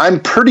I'm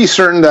pretty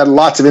certain that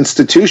lots of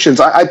institutions,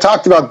 I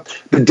talked about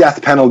the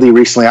death penalty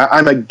recently.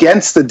 I'm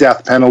against the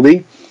death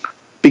penalty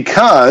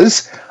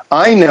because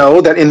I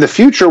know that in the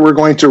future we're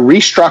going to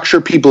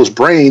restructure people's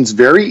brains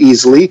very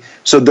easily.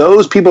 So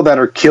those people that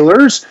are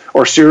killers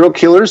or serial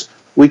killers,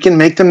 we can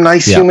make them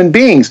nice human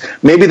beings.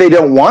 Maybe they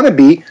don't want to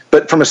be,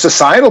 but from a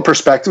societal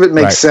perspective, it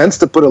makes sense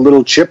to put a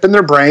little chip in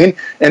their brain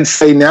and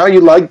say, now you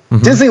like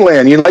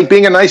Disneyland, you like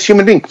being a nice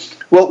human being.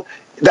 Well,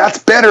 that's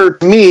better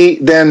to me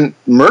than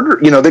murder,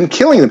 than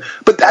killing them.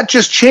 But that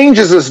just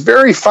changes this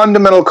very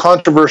fundamental,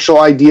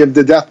 controversial idea of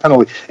the death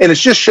penalty. And it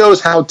just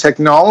shows how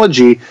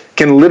technology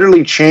can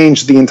literally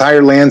change the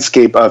entire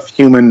landscape of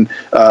human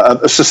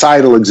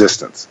societal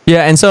existence.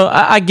 Yeah, and so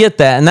I get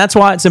that. And that's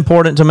why it's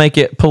important to make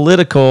it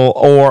political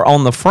or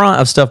on the front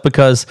of stuff,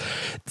 because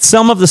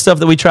some of the stuff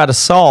that we try to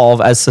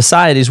solve as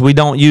societies, we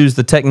don't use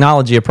the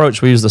technology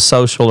approach. We use the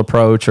social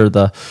approach or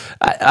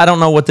I don't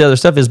know what the other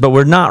stuff is, but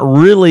we're not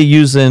really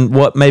using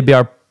what may be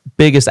our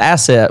biggest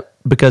asset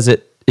because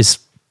it is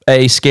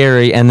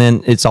scary, and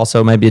then it's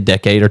also maybe a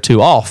decade or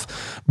two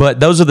off. But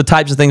those are the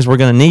types of things we're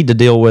going to need to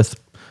deal with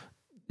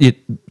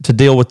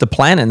the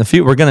planet in the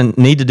future. We're going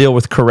to need to deal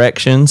with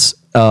corrections,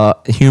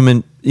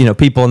 human,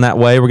 people in that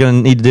way. We're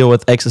going to need to deal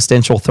with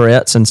existential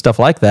threats and stuff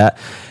like that.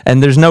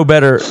 And there's no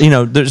better,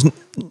 there's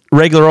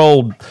regular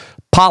old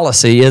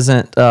policy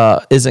isn't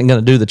going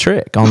to do the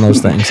trick on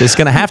those things. It's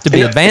going to have to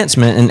be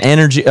advancement in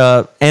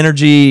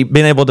energy,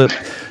 being able to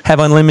have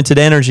unlimited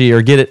energy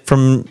or get it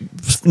from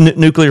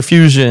nuclear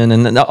fusion,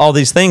 and all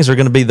these things are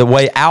going to be the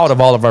way out of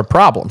all of our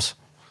problems.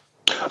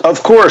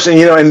 Of course, and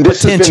and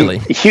this has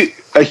been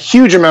a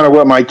huge amount of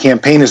what my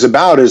campaign is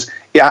about. Is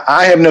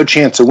I have no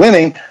chance of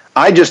winning.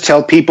 I just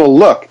tell people,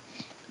 look,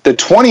 the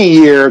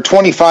 20-year,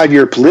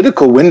 25-year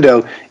political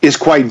window is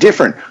quite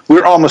different.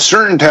 We're almost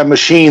certain to have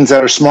machines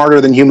that are smarter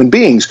than human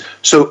beings.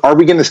 So are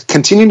we going to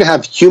continue to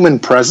have human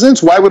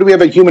presidents? Why would we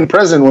have a human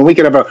president when we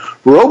could have a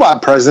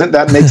robot president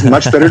that makes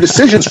much better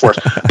decisions for us?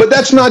 But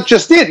that's not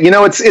just it.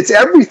 It's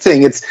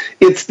everything.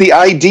 It's the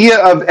idea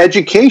of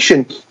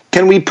education.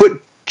 Can we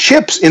put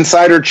chips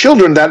inside our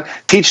children that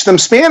teach them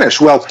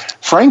Spanish? Well,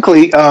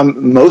 frankly,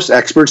 most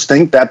experts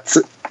think that's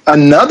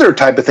another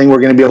type of thing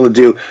we're going to be able to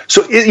do.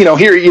 So,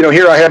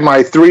 here I have my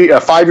a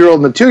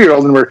 5-year-old and a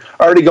 2-year-old, and we're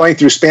already going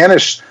through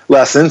Spanish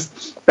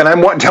lessons. And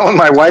I'm telling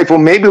my wife, well,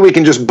 maybe we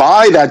can just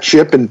buy that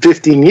chip in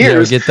 15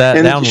 years. Get that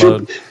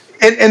download.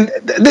 And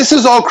this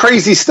is all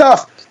crazy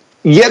stuff.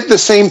 Yet at the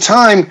same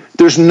time,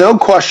 there's no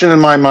question in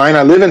my mind.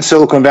 I live in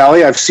Silicon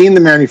Valley. I've seen the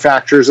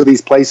manufacturers of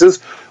these places.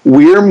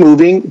 We're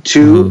moving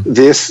to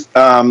this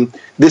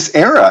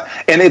era,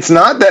 and it's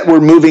not that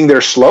we're moving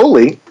there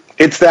slowly.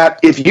 It's that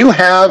if you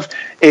have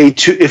a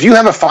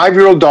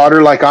 5-year-old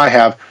daughter like I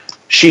have,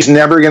 she's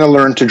never going to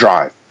learn to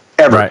drive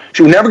ever. Right.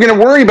 She's never going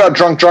to worry about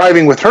drunk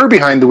driving with her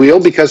behind the wheel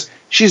because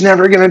she's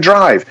never going to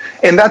drive.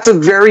 And that's a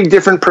very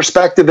different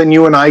perspective than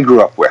you and I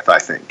grew up with, I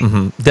think.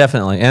 Mm-hmm,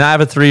 definitely. And I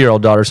have a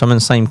 3-year-old daughter, so I'm in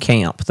the same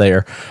camp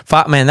there.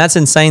 Man, that's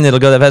insane that it'll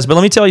go that fast. But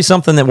let me tell you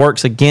something that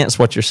works against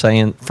what you're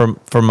saying from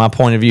my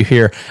point of view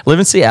here. I live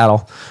in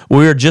Seattle.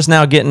 We're just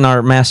now getting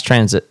our mass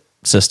transit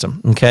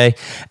system, okay?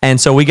 And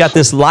so we got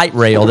this light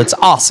rail that's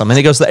awesome, and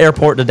it goes to the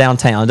airport to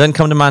downtown. It doesn't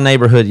come to my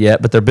neighborhood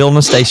yet, but they're building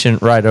a station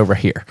right over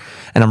here.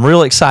 And I'm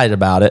really excited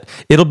about it.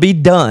 It'll be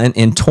done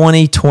in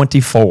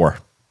 2024.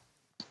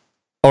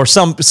 Or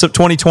some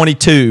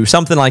 2022,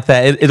 something like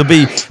that. It'll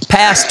be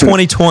past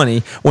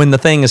 2020 when the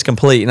thing is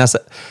complete. And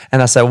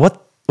I said,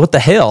 what the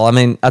hell? I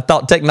mean, I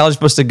thought technology was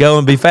supposed to go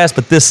and be fast,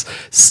 but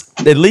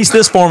at least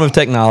this form of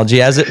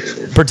technology, as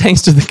it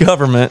pertains to the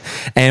government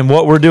and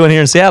what we're doing here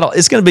in Seattle,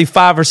 it's going to be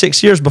 5 or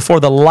 6 years before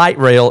the light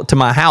rail to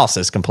my house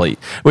is complete.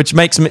 I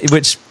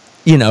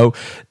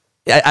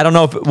don't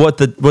know what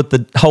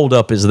the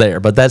holdup is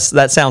there, but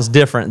that sounds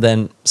different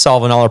than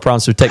solving all our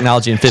problems through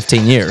technology in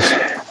 15 years.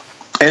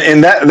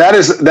 And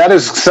that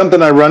is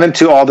something I run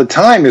into all the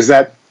time, is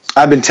that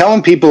I've been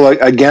telling people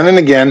again and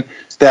again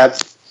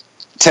that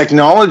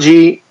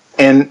technology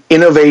and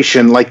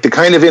innovation, like the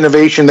kind of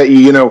innovation that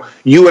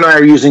you and I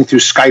are using through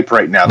Skype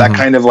right now, that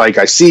kind of like,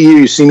 I see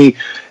you see me,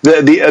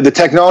 the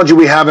technology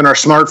we have in our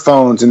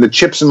smartphones and the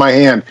chips in my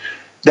hand,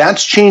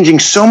 that's changing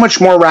so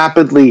much more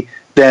rapidly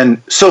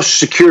than Social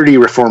Security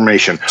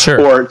reformation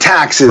or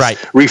taxes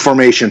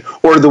reformation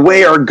or the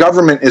way our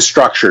government is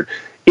structured.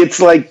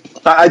 It's like,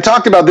 I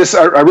talked about this.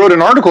 I wrote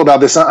an article about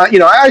this.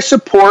 I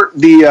support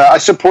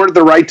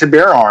the right to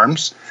bear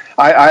arms.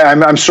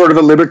 I'm sort of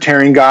a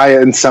libertarian guy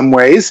in some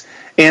ways,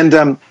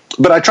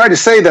 but I try to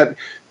say that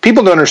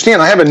people don't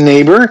understand. I have a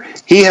neighbor.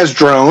 He has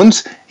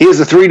drones. He has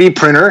a 3D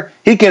printer.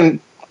 He can,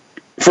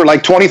 for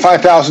like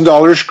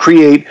 $25,000,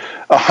 create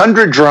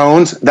 100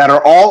 drones that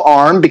are all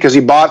armed because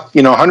he bought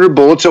 100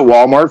 bullets at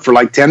Walmart for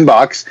like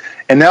 $10.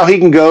 And now he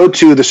can go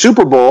to the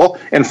Super Bowl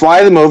and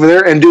fly them over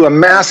there and do a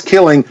mass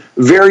killing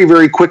very,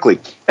 very quickly.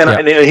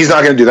 And he's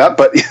not going to do that,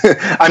 but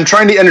I'm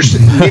trying to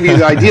give you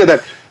the idea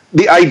that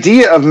the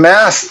idea of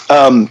mass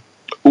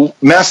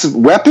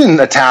weapon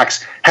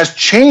attacks has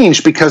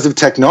changed because of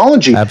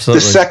technology. Absolutely.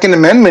 The Second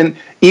Amendment,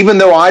 even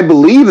though I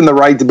believe in the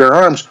right to bear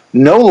arms,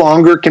 no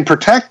longer can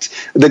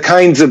protect the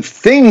kinds of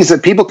things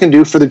that people can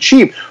do for the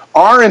cheap.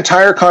 Our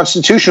entire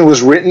Constitution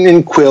was written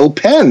in quill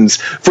pens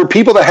for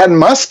people that had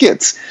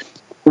muskets.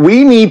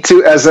 We need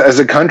to, as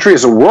a country,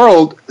 as a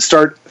world,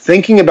 start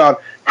thinking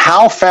about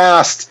how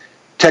fast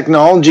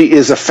technology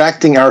is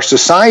affecting our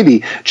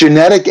society.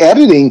 Genetic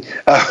editing,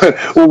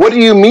 well, what do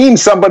you mean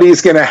somebody is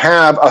going to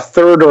have a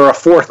third or a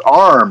fourth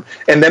arm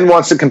and then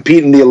wants to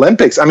compete in the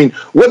Olympics? I mean,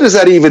 what does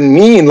that even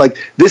mean? Like,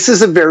 this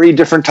is a very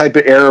different type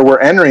of era we're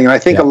entering, and I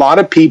think a lot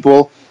of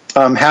people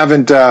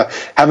haven't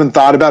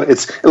thought about it.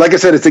 It's like I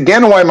said, it's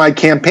again why my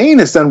campaign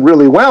has done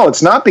really well.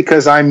 It's not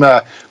because I'm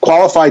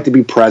qualified to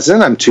be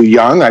president. I'm too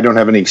young. I don't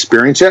have any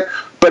experience yet.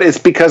 But it's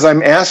because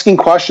I'm asking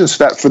questions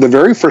that for the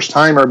very first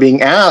time are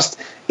being asked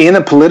in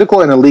a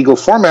political and a legal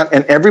format,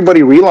 and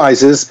everybody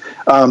realizes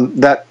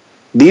that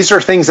these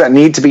are things that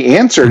need to be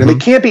answered. And they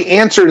can't be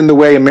answered in the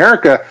way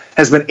America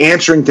has been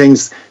answering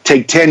things,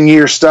 take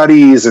 10-year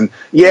studies, and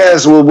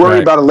yes, we'll worry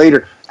about it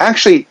later.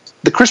 Actually,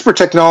 the CRISPR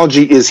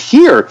technology is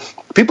here.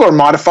 People are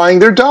modifying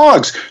their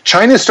dogs.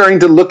 China is starting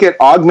to look at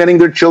augmenting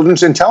their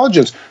children's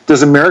intelligence.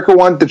 Does America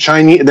want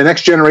the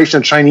next generation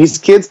of Chinese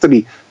kids to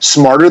be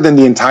smarter than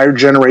the entire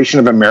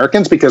generation of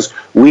Americans because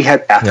we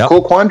had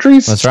ethical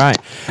quandaries? That's right.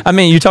 I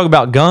mean, you talk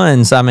about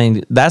guns. I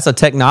mean, that's a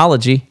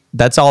technology.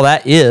 that's all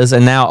that is.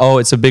 And now,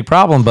 it's a big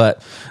problem.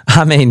 But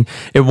I mean,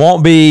 it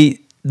won't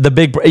be the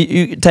big.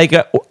 You take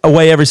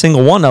away every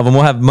single one of them,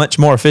 we'll have much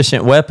more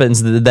efficient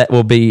weapons that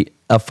will be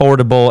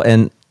affordable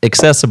and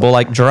accessible,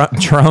 like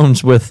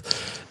drones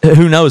with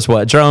who knows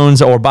what,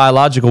 drones or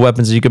biological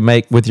weapons that you can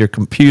make with your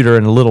computer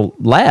in a little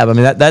lab. I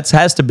mean, that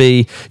has to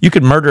be, you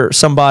could murder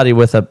somebody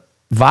with a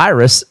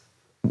virus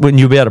when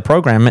you'll be able to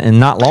program it, and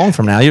not long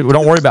from now. You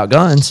don't worry about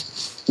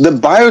guns. The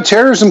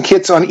bioterrorism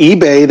kits on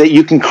eBay that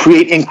you can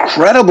create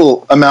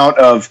incredible amount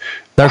of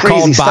They're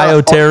crazy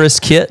called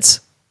bioterrorist kits.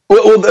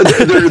 Well,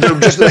 they're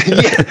just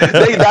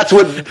that's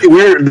what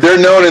they're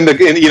known in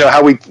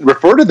how we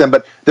refer to them,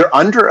 but they're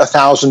under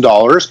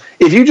 $1,000.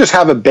 If you just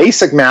have a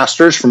basic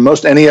master's from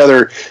most any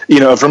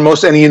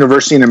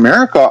university in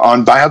America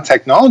on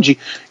biotechnology,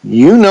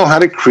 you know how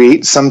to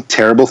create some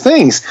terrible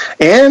things.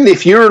 And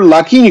if you're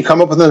lucky and you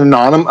come up with an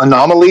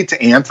anomaly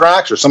to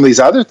anthrax or some of these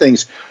other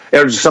things,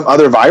 or some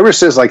other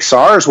viruses like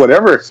SARS,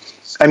 whatever,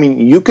 I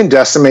mean, you can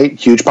decimate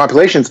huge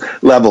populations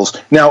levels.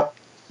 Now,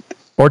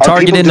 or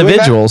target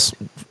individuals.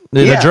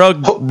 The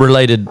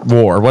drug-related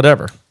war,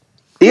 whatever.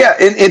 Yeah,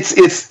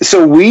 it's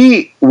so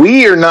we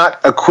are not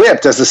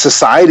equipped as a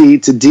society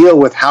to deal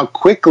with how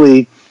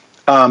quickly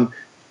the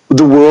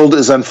world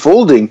is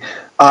unfolding.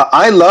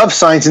 I love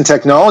science and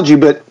technology,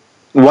 but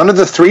one of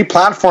the three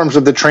platforms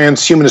of the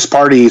transhumanist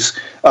party's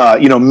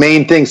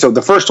main thing. So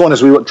the first one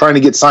is we were trying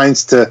to get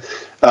science to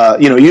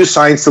use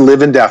science to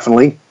live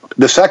indefinitely.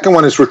 The second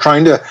one is we're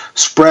trying to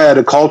spread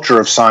a culture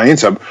of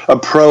science, a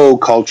pro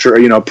culture,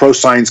 pro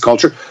science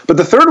culture. But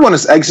the third one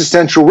is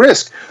existential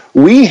risk.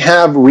 We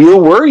have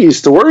real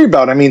worries to worry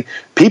about. I mean,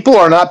 people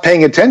are not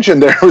paying attention.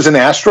 There was an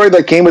asteroid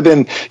that came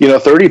within,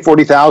 30,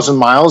 40,000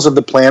 miles of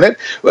the planet.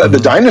 The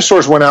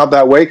dinosaurs went out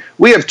that way.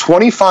 We have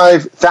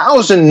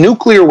 25,000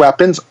 nuclear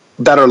weapons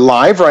that are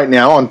live right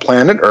now on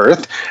planet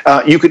Earth.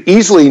 You could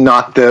easily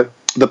knock the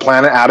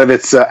planet out of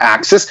its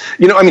axis.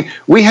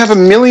 We have a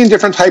million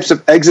different types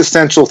of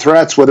existential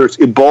threats, whether it's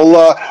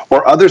Ebola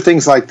or other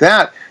things like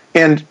that.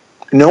 And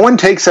no one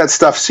takes that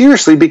stuff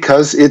seriously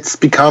because it's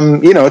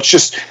become, it's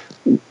just,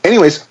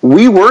 anyways,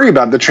 we worry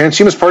about it. The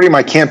Transhumanist Party,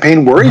 my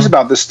campaign, worries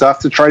about this stuff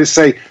to try to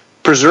say,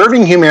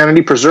 preserving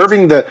humanity,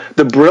 preserving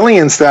the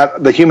brilliance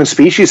that the human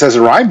species has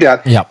arrived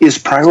at is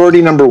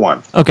priority number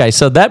one. Okay,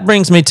 so that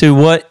brings me to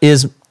what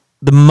is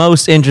the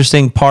most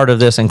interesting part of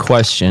this in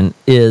question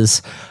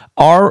is,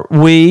 are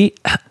we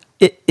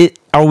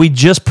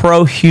just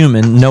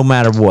pro-human no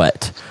matter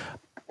what?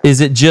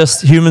 Is it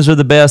just humans are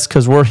the best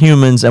because we're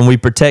humans and we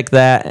protect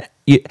that?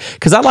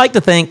 Because I like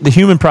to think the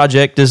Human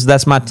Project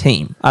that's my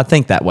team. I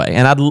think that way,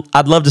 and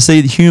I'd love to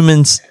see the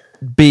humans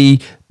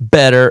be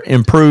better,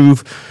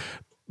 improve.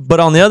 But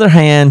on the other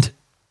hand,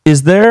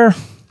 is it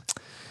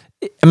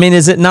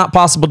not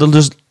possible to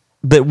just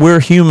that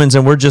we're humans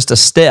and we're just a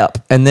step,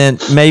 and then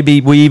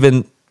maybe we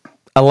even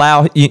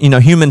allow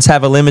humans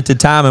have a limited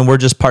time and we're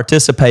just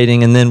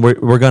participating, and then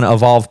we're going to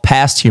evolve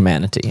past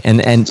humanity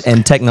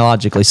and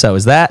technologically. So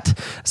is that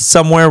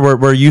somewhere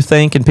where you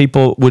think and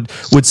people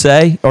would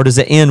say, or does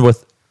it end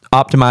with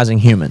optimizing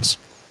humans?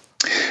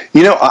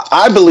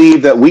 I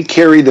believe that we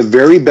carry the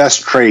very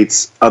best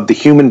traits of the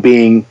human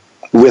being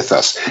with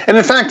us. And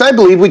in fact, I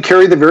believe we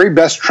carry the very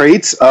best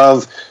traits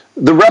of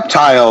the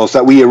reptiles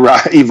that we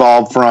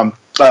evolved from.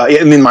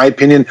 In my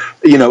opinion,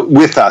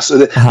 with us,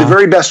 the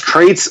very best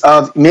traits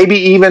of maybe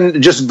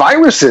even just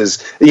viruses,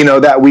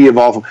 that we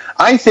evolve from.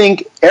 I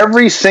think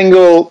every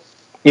single,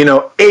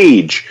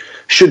 age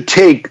should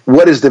take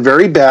what is the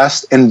very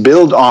best and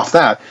build off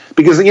that.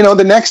 Because,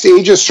 the next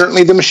age is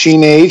certainly the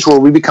machine age where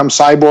we become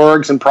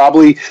cyborgs and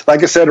probably,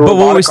 like I said, but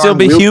will we still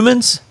be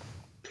humans?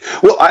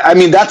 Well, I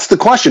mean, that's the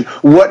question.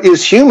 What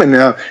is human?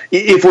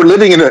 If we're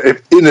living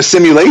in a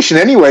simulation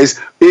anyways,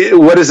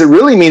 what does it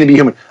really mean to be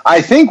human?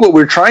 I think what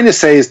we're trying to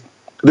say is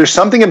there's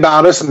something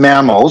about us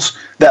mammals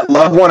that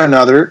love one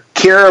another,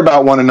 care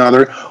about one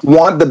another,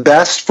 want the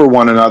best for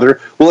one another.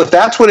 Well, if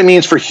that's what it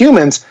means for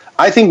humans,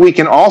 I think we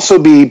can also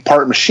be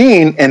part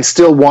machine and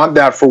still want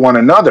that for one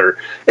another.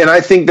 And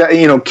I think that,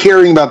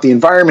 caring about the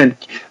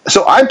environment.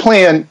 So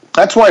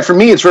that's why for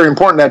me it's very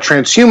important that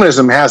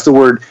transhumanism has the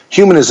word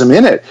humanism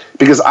in it,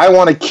 because I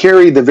want to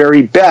carry the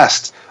very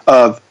best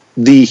of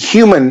the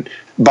human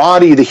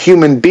body, the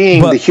human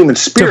being, the human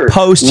spirit. To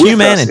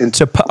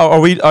post-humanity.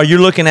 Are you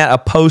looking at a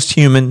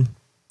post-human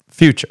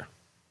future?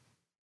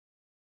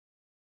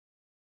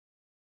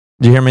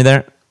 Do you hear me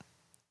there?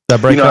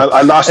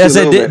 I lost you a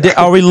little bit.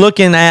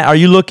 Are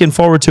you looking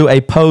forward to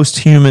a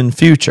post-human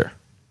future?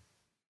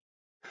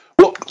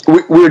 Well,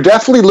 we're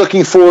definitely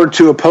looking forward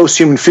to a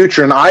post-human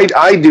future, and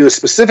I do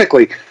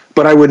specifically,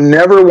 but I would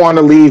never want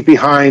to leave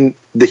behind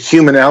the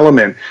human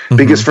element,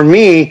 because for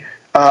me,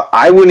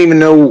 I wouldn't even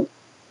know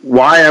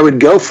why I would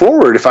go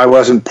forward if I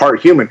wasn't part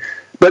human.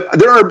 But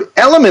there are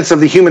elements of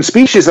the human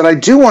species that I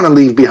do want to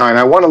leave behind.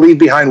 I want to leave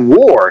behind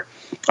war.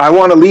 I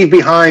want to leave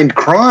behind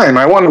crime.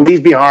 I want to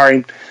leave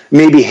behind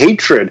maybe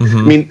hatred.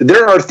 I mean,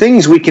 there are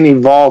things we can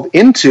evolve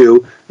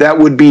into that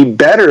would be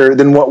better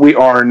than what we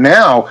are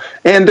now.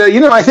 And,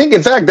 I think,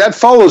 in fact, that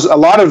follows a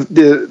lot of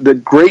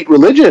the great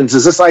religions,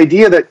 is this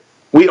idea that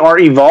we are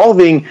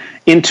evolving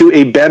into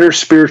a better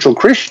spiritual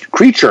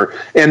creature.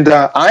 And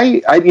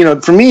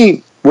for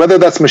me, whether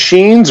that's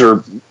machines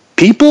or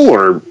people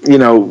or,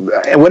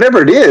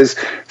 whatever it is,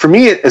 for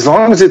me, as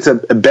long as it's a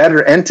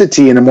better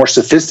entity and a more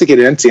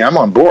sophisticated entity, I'm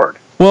on board.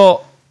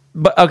 Well,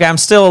 but okay, I'm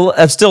still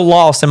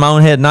lost in my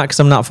own head, not because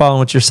I'm not following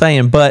what you're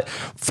saying, but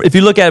if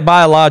you look at it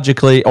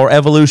biologically or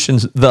evolution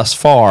thus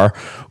far,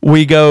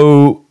 we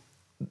go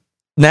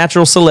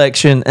natural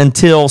selection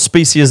until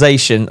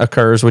speciation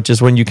occurs, which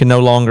is when you can no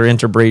longer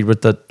interbreed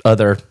with the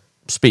other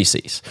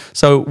species.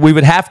 So we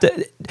would have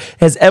to,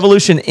 has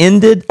evolution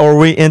ended, or are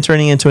we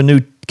entering into a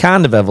new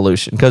kind of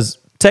evolution? Because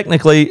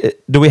technically,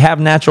 do we have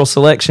natural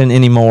selection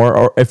anymore,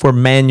 or if we're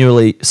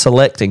manually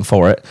selecting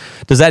for it?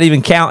 Does that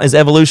even count? Is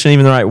evolution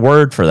even the right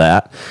word for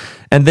that?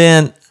 And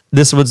then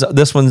this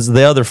one's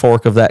the other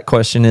fork of that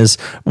question is,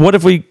 what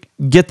if we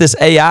get this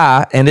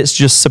AI and it's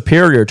just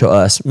superior to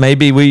us?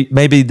 Maybe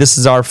this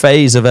is our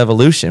phase of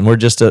evolution. We're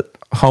just a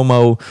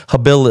Homo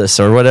habilis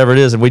or whatever it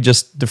is, and we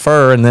just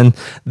defer, and then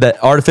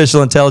that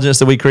artificial intelligence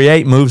that we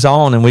create moves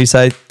on, and we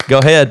say, go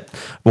ahead,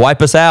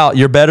 wipe us out.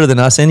 You're better than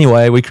us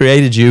anyway. We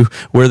created you.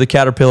 We're the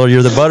caterpillar.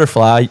 You're the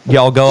butterfly.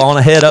 Y'all go on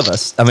ahead of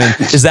us. I mean,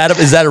 is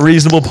that a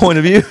reasonable point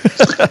of view?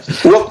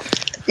 Well,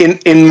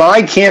 in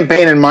my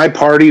campaign, in my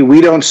party, we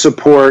don't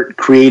support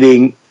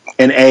creating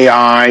an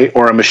AI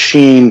or a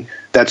machine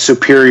that's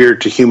superior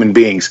to human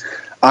beings.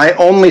 I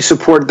only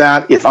support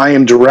that if I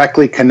am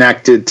directly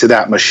connected to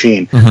that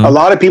machine. Mm-hmm. A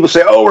lot of people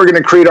say, we're going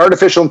to create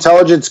artificial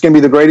intelligence. It's going to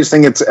be the greatest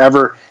thing that's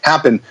ever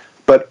happened.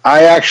 But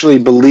I actually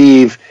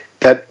believe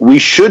that we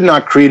should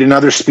not create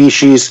another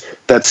species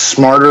that's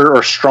smarter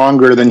or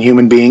stronger than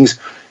human beings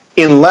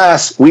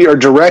unless we are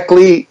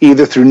directly,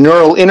 either through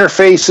neural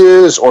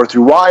interfaces or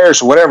through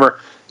wires or whatever,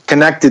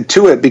 connected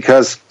to it,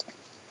 because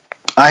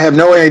I have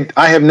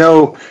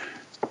no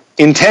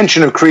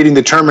intention of creating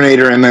the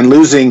Terminator and then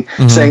losing,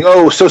 saying,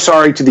 so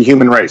sorry to the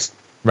human race.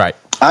 Right.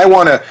 I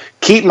want to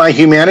keep my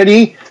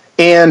humanity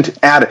and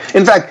add it.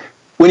 In fact,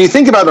 when you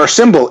think about our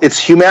symbol, it's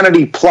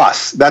humanity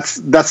plus. That's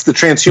the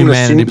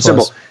transhumanist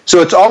symbol.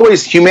 So it's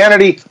always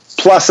humanity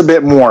plus a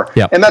bit more.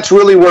 Yep. And that's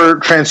really where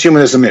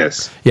transhumanism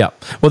is. Yeah.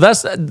 Well,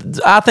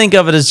 I think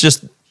of it as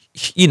just,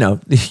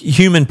 the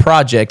human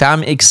project.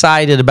 I'm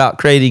excited about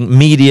creating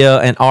media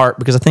and art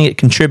because I think it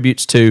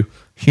contributes to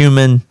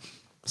human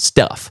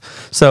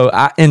stuff. So,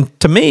 and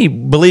to me,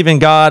 believe in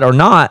God or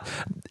not,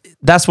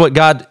 that's what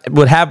God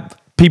would have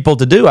people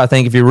to do. I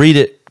think if you read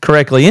it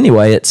correctly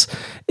anyway, it's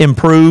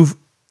improve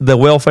the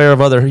welfare of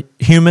other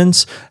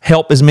humans,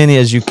 help as many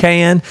as you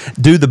can,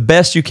 do the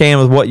best you can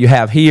with what you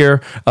have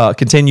here,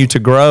 continue to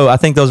grow. I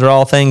think those are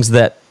all things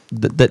that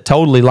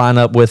totally line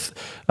up with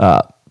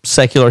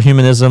secular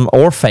humanism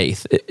or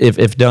faith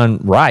if done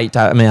right.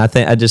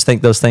 I just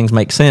think those things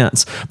make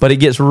sense. But it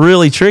gets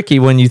really tricky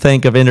when you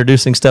think of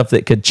introducing stuff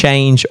that could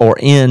change or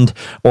end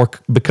or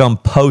become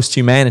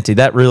post-humanity.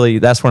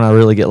 That's when I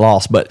really get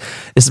lost. But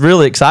it's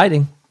really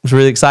exciting. It's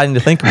really exciting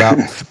to think about.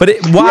 But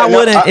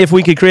if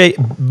we could create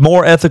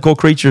more ethical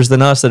creatures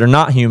than us that are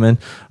not human,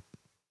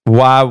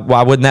 why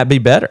wouldn't that be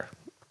better?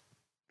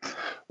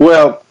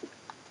 Well,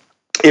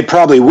 it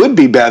probably would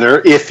be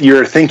better if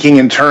you're thinking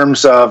in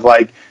terms of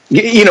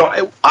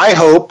I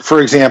hope,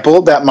 for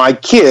example, that my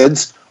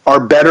kids are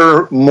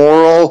better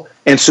moral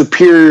and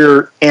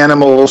superior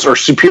animals or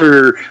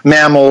superior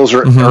mammals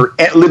or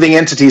living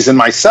entities than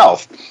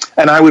myself.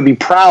 And I would be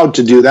proud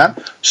to do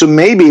that. So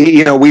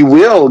maybe, we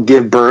will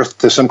give birth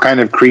to some kind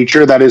of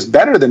creature that is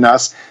better than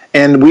us,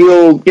 and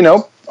we'll,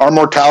 our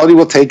mortality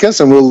will take us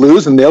and we'll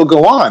lose and they'll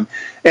go on.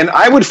 And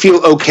I would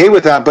feel okay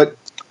with that, but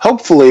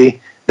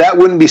hopefully that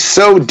wouldn't be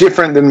so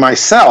different than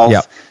myself.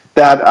 Yep.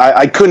 That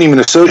I couldn't even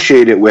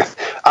associate it with.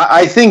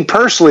 I think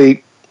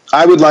personally,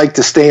 I would like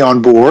to stay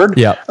on board,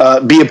 be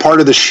a part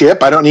of the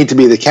ship. I don't need to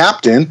be the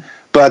captain,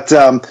 but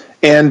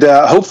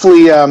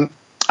hopefully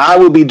I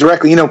will be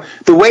directly.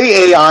 The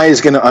way AI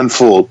is going to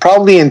unfold,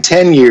 probably in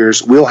 10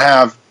 years, we'll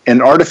have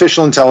an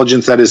artificial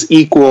intelligence that is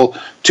equal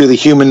to the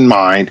human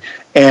mind.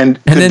 And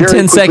then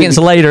 10 seconds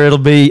later, it'll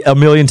be a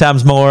million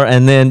times more,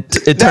 and then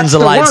it turns the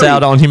lights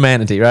out on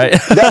humanity, right?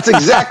 That's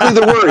exactly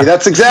the worry.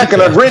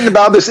 And I've written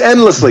about this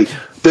endlessly.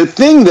 The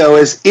thing, though,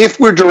 is if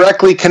we're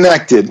directly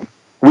connected,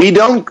 we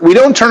don't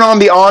turn on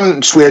the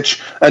on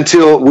switch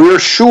until we're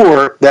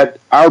sure that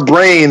our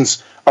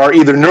brains are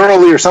either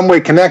neurally or some way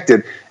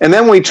connected. And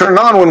then we turn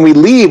on when we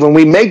leave, when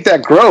we make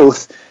that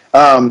growth,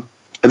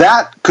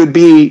 that could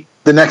be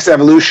the next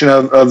evolution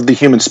of the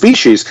human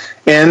species,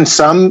 and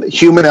some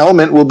human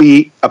element will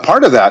be a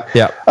part of that.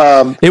 Yeah,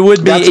 it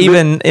would be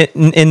even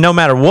in no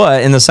matter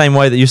what. In the same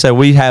way that you said,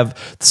 we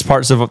have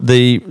parts of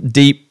the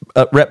deep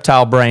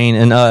reptile brain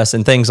in us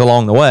and things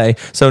along the way.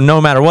 So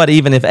no matter what,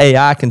 even if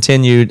AI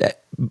continued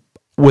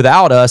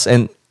without us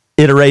and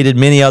iterated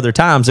many other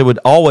times, it would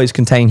always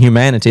contain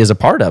humanity as a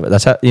part of it.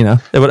 That's how it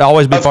would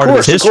always be part of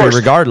its history,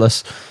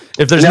 regardless.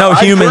 If there's Now, no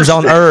I humans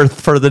on personally-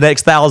 Earth for the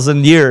next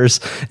 1,000 years,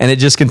 and it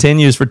just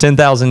continues for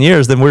 10,000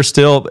 years, then we're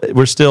still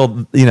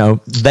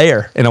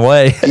there in a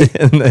way.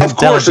 Of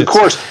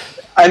course.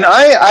 And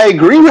I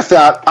agree with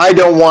that. I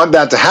don't want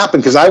that to happen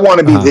because I want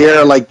to be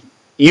there like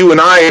you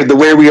and I, the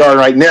way we are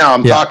right now.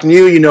 I'm talking to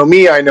you, you know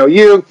me, I know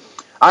you.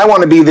 I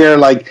want to be there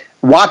like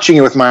watching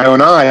it with my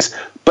own eyes.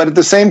 But at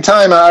the same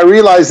time, I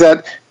realize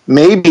that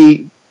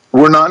maybe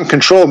we're not in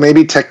control.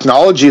 Maybe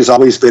technology has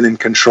always been in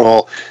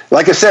control.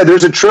 Like I said,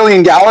 there's 1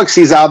 trillion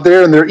galaxies out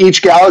there, and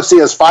each galaxy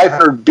has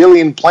 500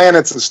 billion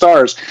planets and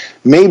stars.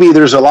 Maybe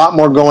there's a lot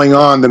more going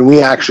on than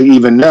we actually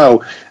even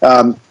know.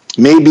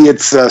 Maybe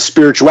it's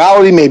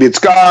spirituality, maybe it's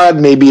God,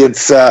 maybe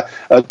it's a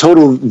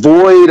total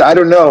void. I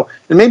don't know.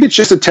 And maybe it's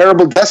just a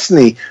terrible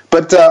destiny.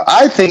 But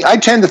I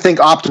tend to think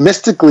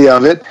optimistically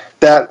of it,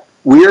 that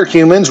we are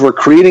humans. We're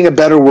creating a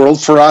better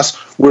world for us.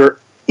 We're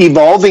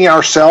evolving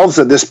ourselves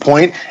at this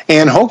point,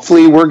 and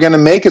hopefully we're going to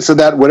make it so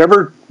that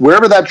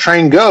wherever that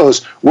train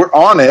goes, we're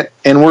on it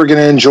and we're going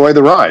to enjoy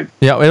the ride.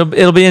 Yeah,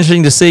 it'll be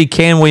interesting to see,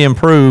 can we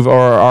improve, or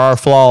are our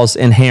flaws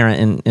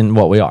inherent in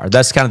what we are?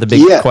 That's kind of the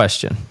big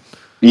question.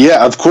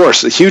 Yeah, of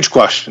course, a huge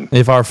question.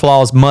 If our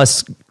flaws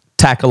must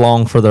tack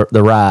along for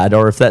the ride,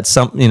 or if that's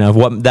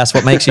that's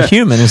what makes you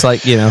human. It's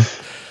like,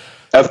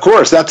 Of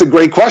course, that's a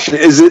great question.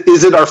 Is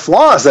it our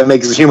flaws that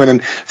makes us human?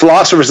 And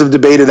philosophers have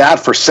debated that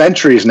for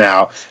centuries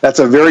now. That's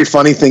a very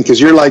funny thing, because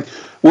you're like,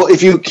 well,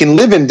 if you can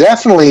live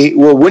indefinitely,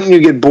 well, wouldn't you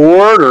get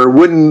bored, or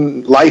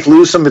wouldn't life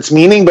lose some of its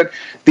meaning? But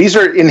these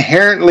are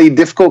inherently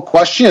difficult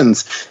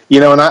questions,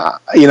 and I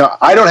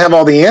don't have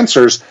all the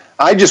answers.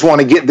 I just want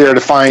to get there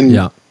to find.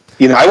 Yeah.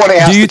 I want to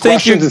ask the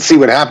questions and see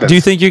what happens. Do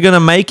you think you're going to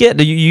make it?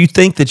 Do you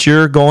think that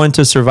you're going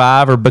to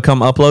survive or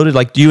become uploaded?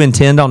 Like, do you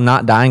intend on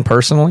not dying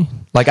personally?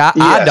 Like,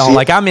 I don't.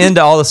 Like, I'm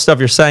into all the stuff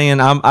you're saying.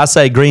 I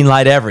say green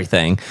light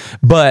everything,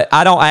 but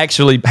I don't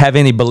actually have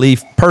any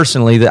belief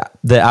personally that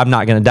I'm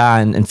not going to die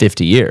in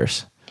 50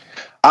 years.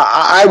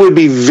 I would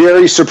be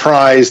very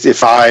surprised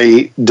if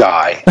I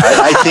die.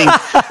 I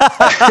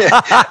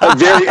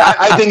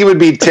think it would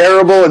be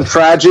terrible and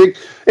tragic.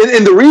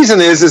 And the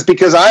reason is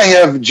because I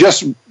have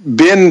just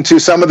been to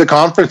some of the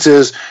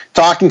conferences,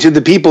 talking to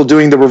the people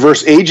doing the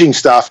reverse aging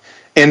stuff,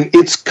 and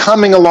it's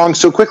coming along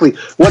so quickly.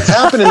 What's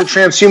happened in the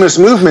transhumanist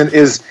movement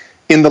is,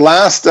 in the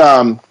last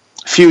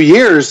few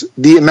years,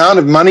 the amount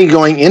of money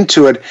going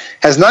into it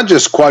has not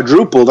just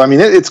quadrupled. I mean,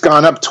 it's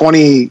gone up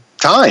 20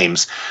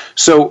 times.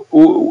 So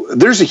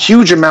there's a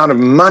huge amount of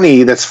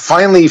money that's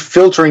finally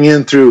filtering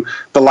in through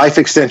the life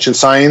extension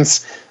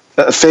science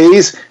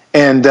phase,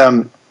 and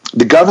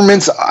the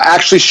government's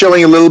actually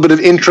showing a little bit of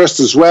interest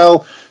as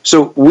well.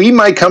 So we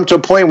might come to a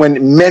point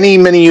when many,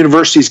 many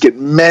universities get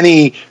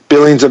many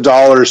billions of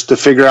dollars to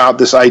figure out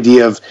this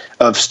idea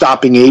of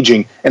stopping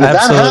aging. And if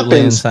Absolutely that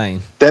happens,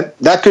 insane. then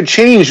that could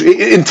change.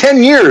 In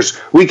 10 years,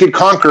 we could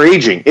conquer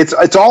aging. It's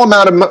all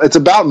it's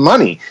about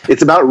money.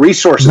 It's about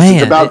resources. Man,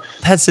 it's about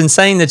that's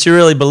insane that you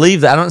really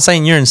believe that. I'm not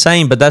saying you're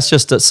insane, but that's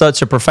just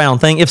such a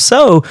profound thing. If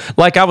so,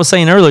 like I was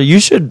saying earlier,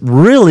 you should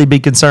really be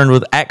concerned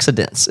with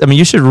accidents. I mean,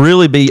 you should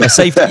really be a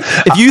safety.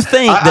 If you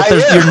think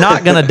that you're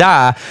not going to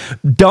die,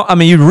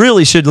 you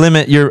really should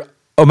limit your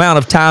amount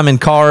of time in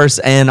cars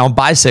and on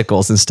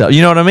bicycles and stuff.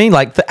 You know what I mean?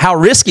 Like, how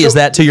risky is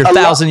that to your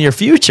 1,000-year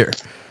future?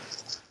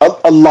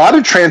 A lot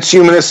of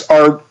transhumanists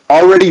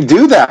already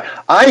do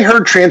that. I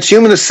heard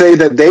transhumanists say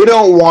that they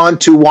don't want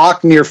to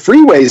walk near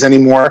freeways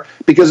anymore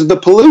because of the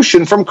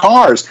pollution from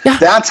cars. Yeah.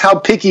 That's how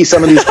picky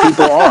some of these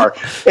people are.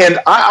 And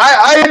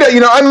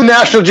I'm a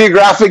National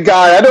Geographic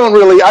guy.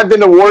 I've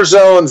been to war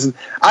zones. And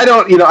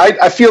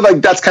I feel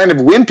like that's kind of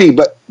wimpy,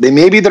 but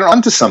maybe they're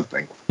onto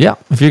something. Yeah,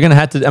 if you're going to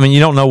have to, you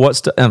don't know what's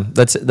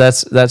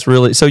that's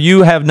really, so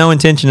you have no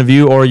intention of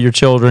you or your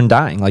children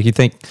dying. Like, you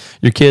think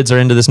your kids are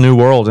into this new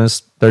world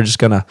and they're just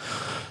going to,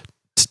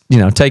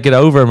 take it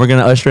over, and we're going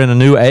to usher in a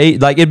new age.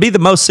 Like, it'd be the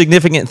most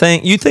significant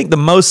thing. You think the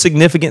most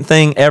significant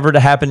thing ever to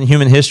happen in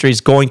human history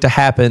is going to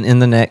happen in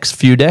the next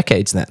few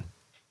decades then?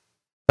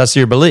 That's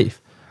your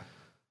belief?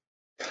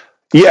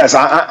 Yes,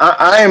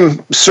 I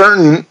am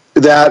certain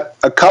that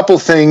a couple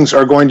things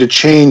are going to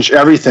change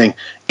everything.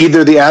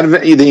 Either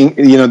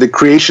the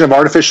creation of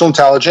artificial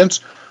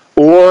intelligence,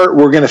 or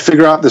we're going to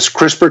figure out this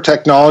CRISPR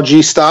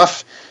technology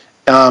stuff,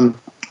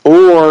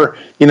 or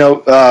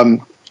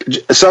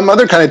some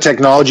other kind of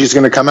technology is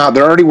going to come out.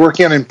 They're already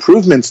working on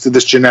improvements to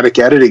this genetic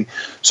editing.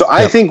 So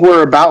I think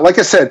we're about, like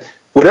I said,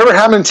 whatever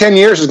happened in 10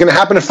 years is going to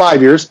happen in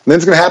 5 years, then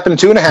it's going to happen in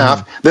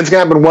 2.5, then it's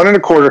going to happen in 1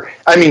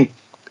 1/4.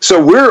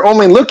 So we're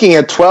only looking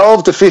at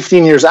 12 to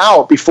 15 years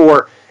out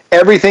before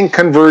everything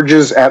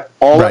converges at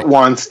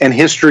once and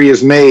history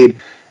is made.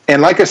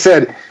 And like I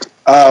said,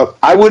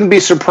 I wouldn't be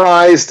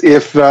surprised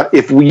if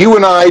you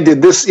and I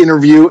did this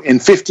interview in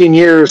 15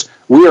 years,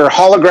 we are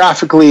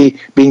holographically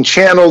being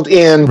channeled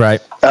in,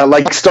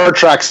 like Star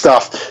Trek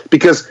stuff,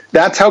 because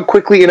that's how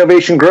quickly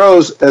innovation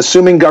grows,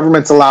 assuming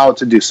governments allow it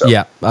to do so.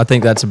 Yeah, I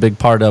think that's a big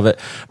part of it.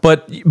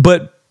 But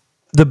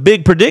the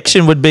big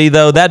prediction would be,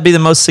 though, that'd be the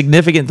most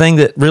significant thing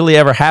that really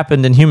ever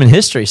happened in human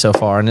history so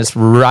far, and it's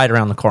right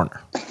around the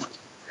corner.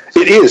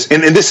 It is.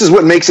 And this is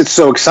what makes it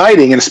so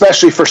exciting. And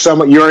especially for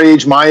someone your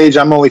age, my age,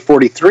 I'm only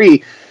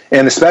 43,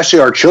 and especially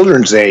our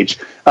children's age,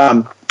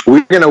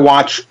 we're going to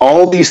watch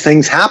all these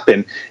things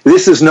happen.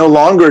 This is no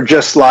longer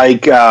just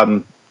like,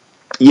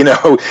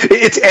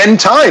 it's end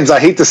times. I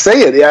hate to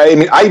say it. I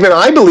mean,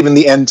 I believe in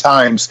the end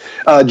times,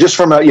 just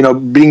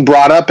from being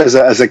brought up as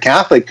a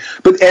Catholic.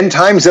 But end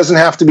times doesn't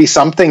have to be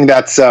something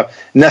that's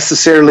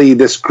necessarily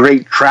this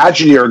great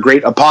tragedy or a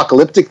great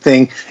apocalyptic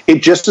thing.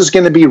 It just is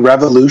going to be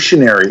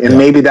revolutionary, and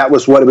maybe that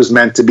was what it was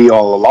meant to be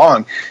all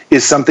along.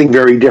 Is something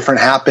very different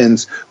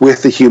happens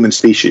with the human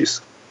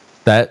species.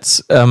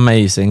 That's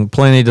amazing.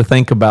 Plenty to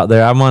think about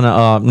there. I'm going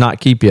to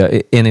not keep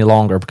you any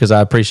longer because I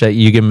appreciate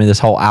you giving me this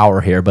whole hour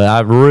here, but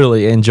I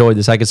really enjoyed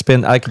this. I could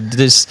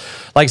just,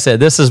 like I said,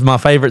 this is my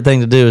favorite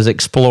thing to do is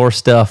explore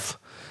stuff,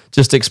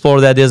 just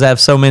explore the ideas. I have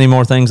so many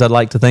more things I'd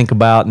like to think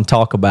about and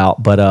talk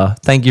about, but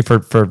thank you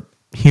for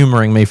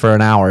humoring me for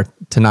an hour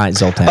tonight,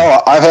 Zoltan.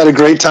 Oh, I've had a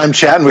great time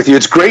chatting with you.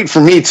 It's great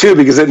for me too,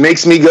 because it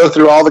makes me go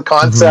through all the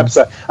concepts.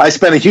 I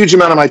spend a huge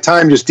amount of my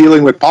time just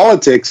dealing with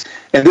politics,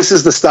 and this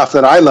is the stuff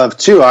that I love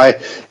too. I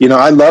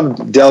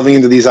love delving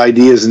into these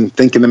ideas and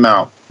thinking them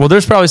out. Well,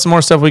 there's probably some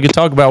more stuff we could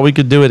talk about. We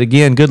could do it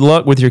again. Good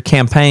luck with your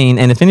campaign.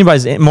 And if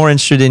anybody's more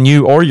interested in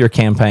you or your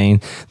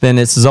campaign, then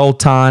it's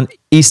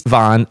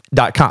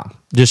ZoltanEstvan.com.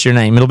 Just your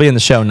name. It'll be in the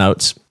show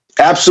notes.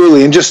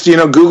 Absolutely. And just,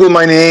 Google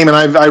my name, and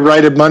I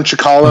write a bunch of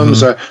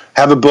columns,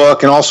 have a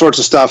book and all sorts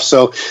of stuff.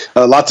 So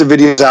lots of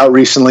videos out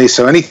recently.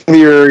 So anything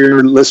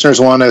your listeners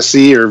want to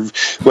see or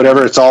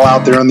whatever, it's all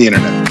out there on the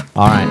internet.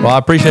 All right. Well, I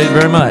appreciate it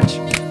very much.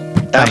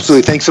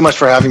 Absolutely. Thanks so much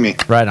for having me.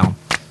 Right on.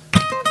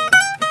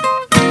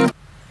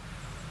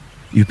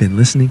 You've been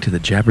listening to the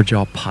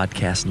Jabberjaw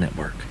Podcast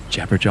Network,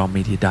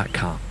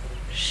 jabberjawmedia.com.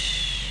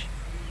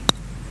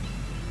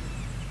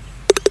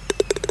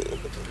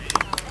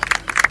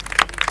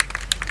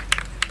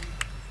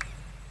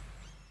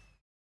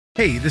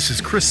 Hey, this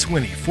is Chris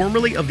Swinney,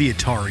 formerly of the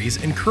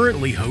Ataris and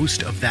currently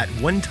host of That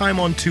One Time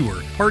on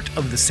Tour, part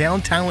of the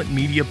Sound Talent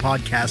Media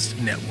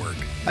Podcast Network.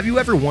 Have you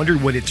ever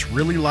wondered what it's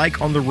really like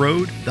on the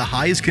road? The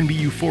highs can be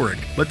euphoric,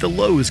 but the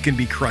lows can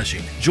be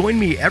crushing. Join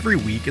me every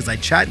week as I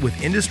chat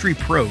with industry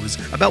pros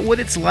about what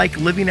it's like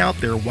living out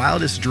their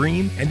wildest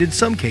dream and, in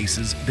some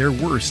cases, their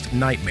worst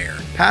nightmare.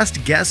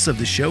 Past guests of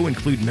the show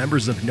include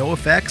members of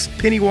NoFX,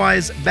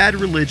 Pennywise, Bad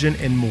Religion,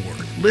 and more.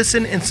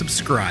 Listen and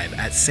subscribe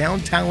at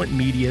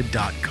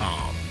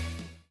soundtalentmedia.com.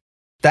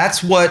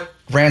 That's what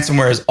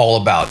ransomware is all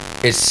about.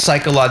 It's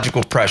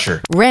psychological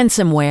pressure.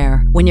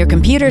 Ransomware, when your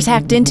computer's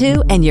hacked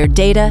into and your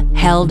data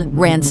held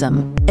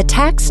ransom.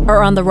 Attacks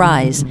are on the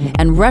rise,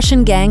 and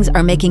Russian gangs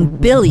are making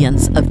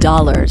billions of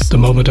dollars. The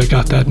moment I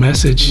got that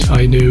message,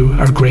 I knew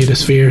our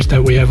greatest fears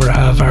that we ever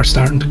have are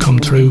starting to come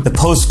true. The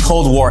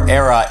post-Cold War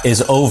era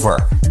is over.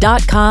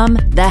 .com,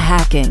 The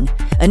Hacking.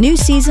 A new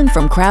season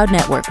from Crowd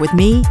Network with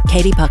me,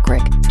 Katie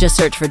Puckrick. Just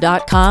search for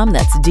 .com,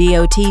 that's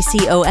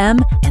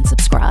DOTCOM, and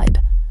subscribe.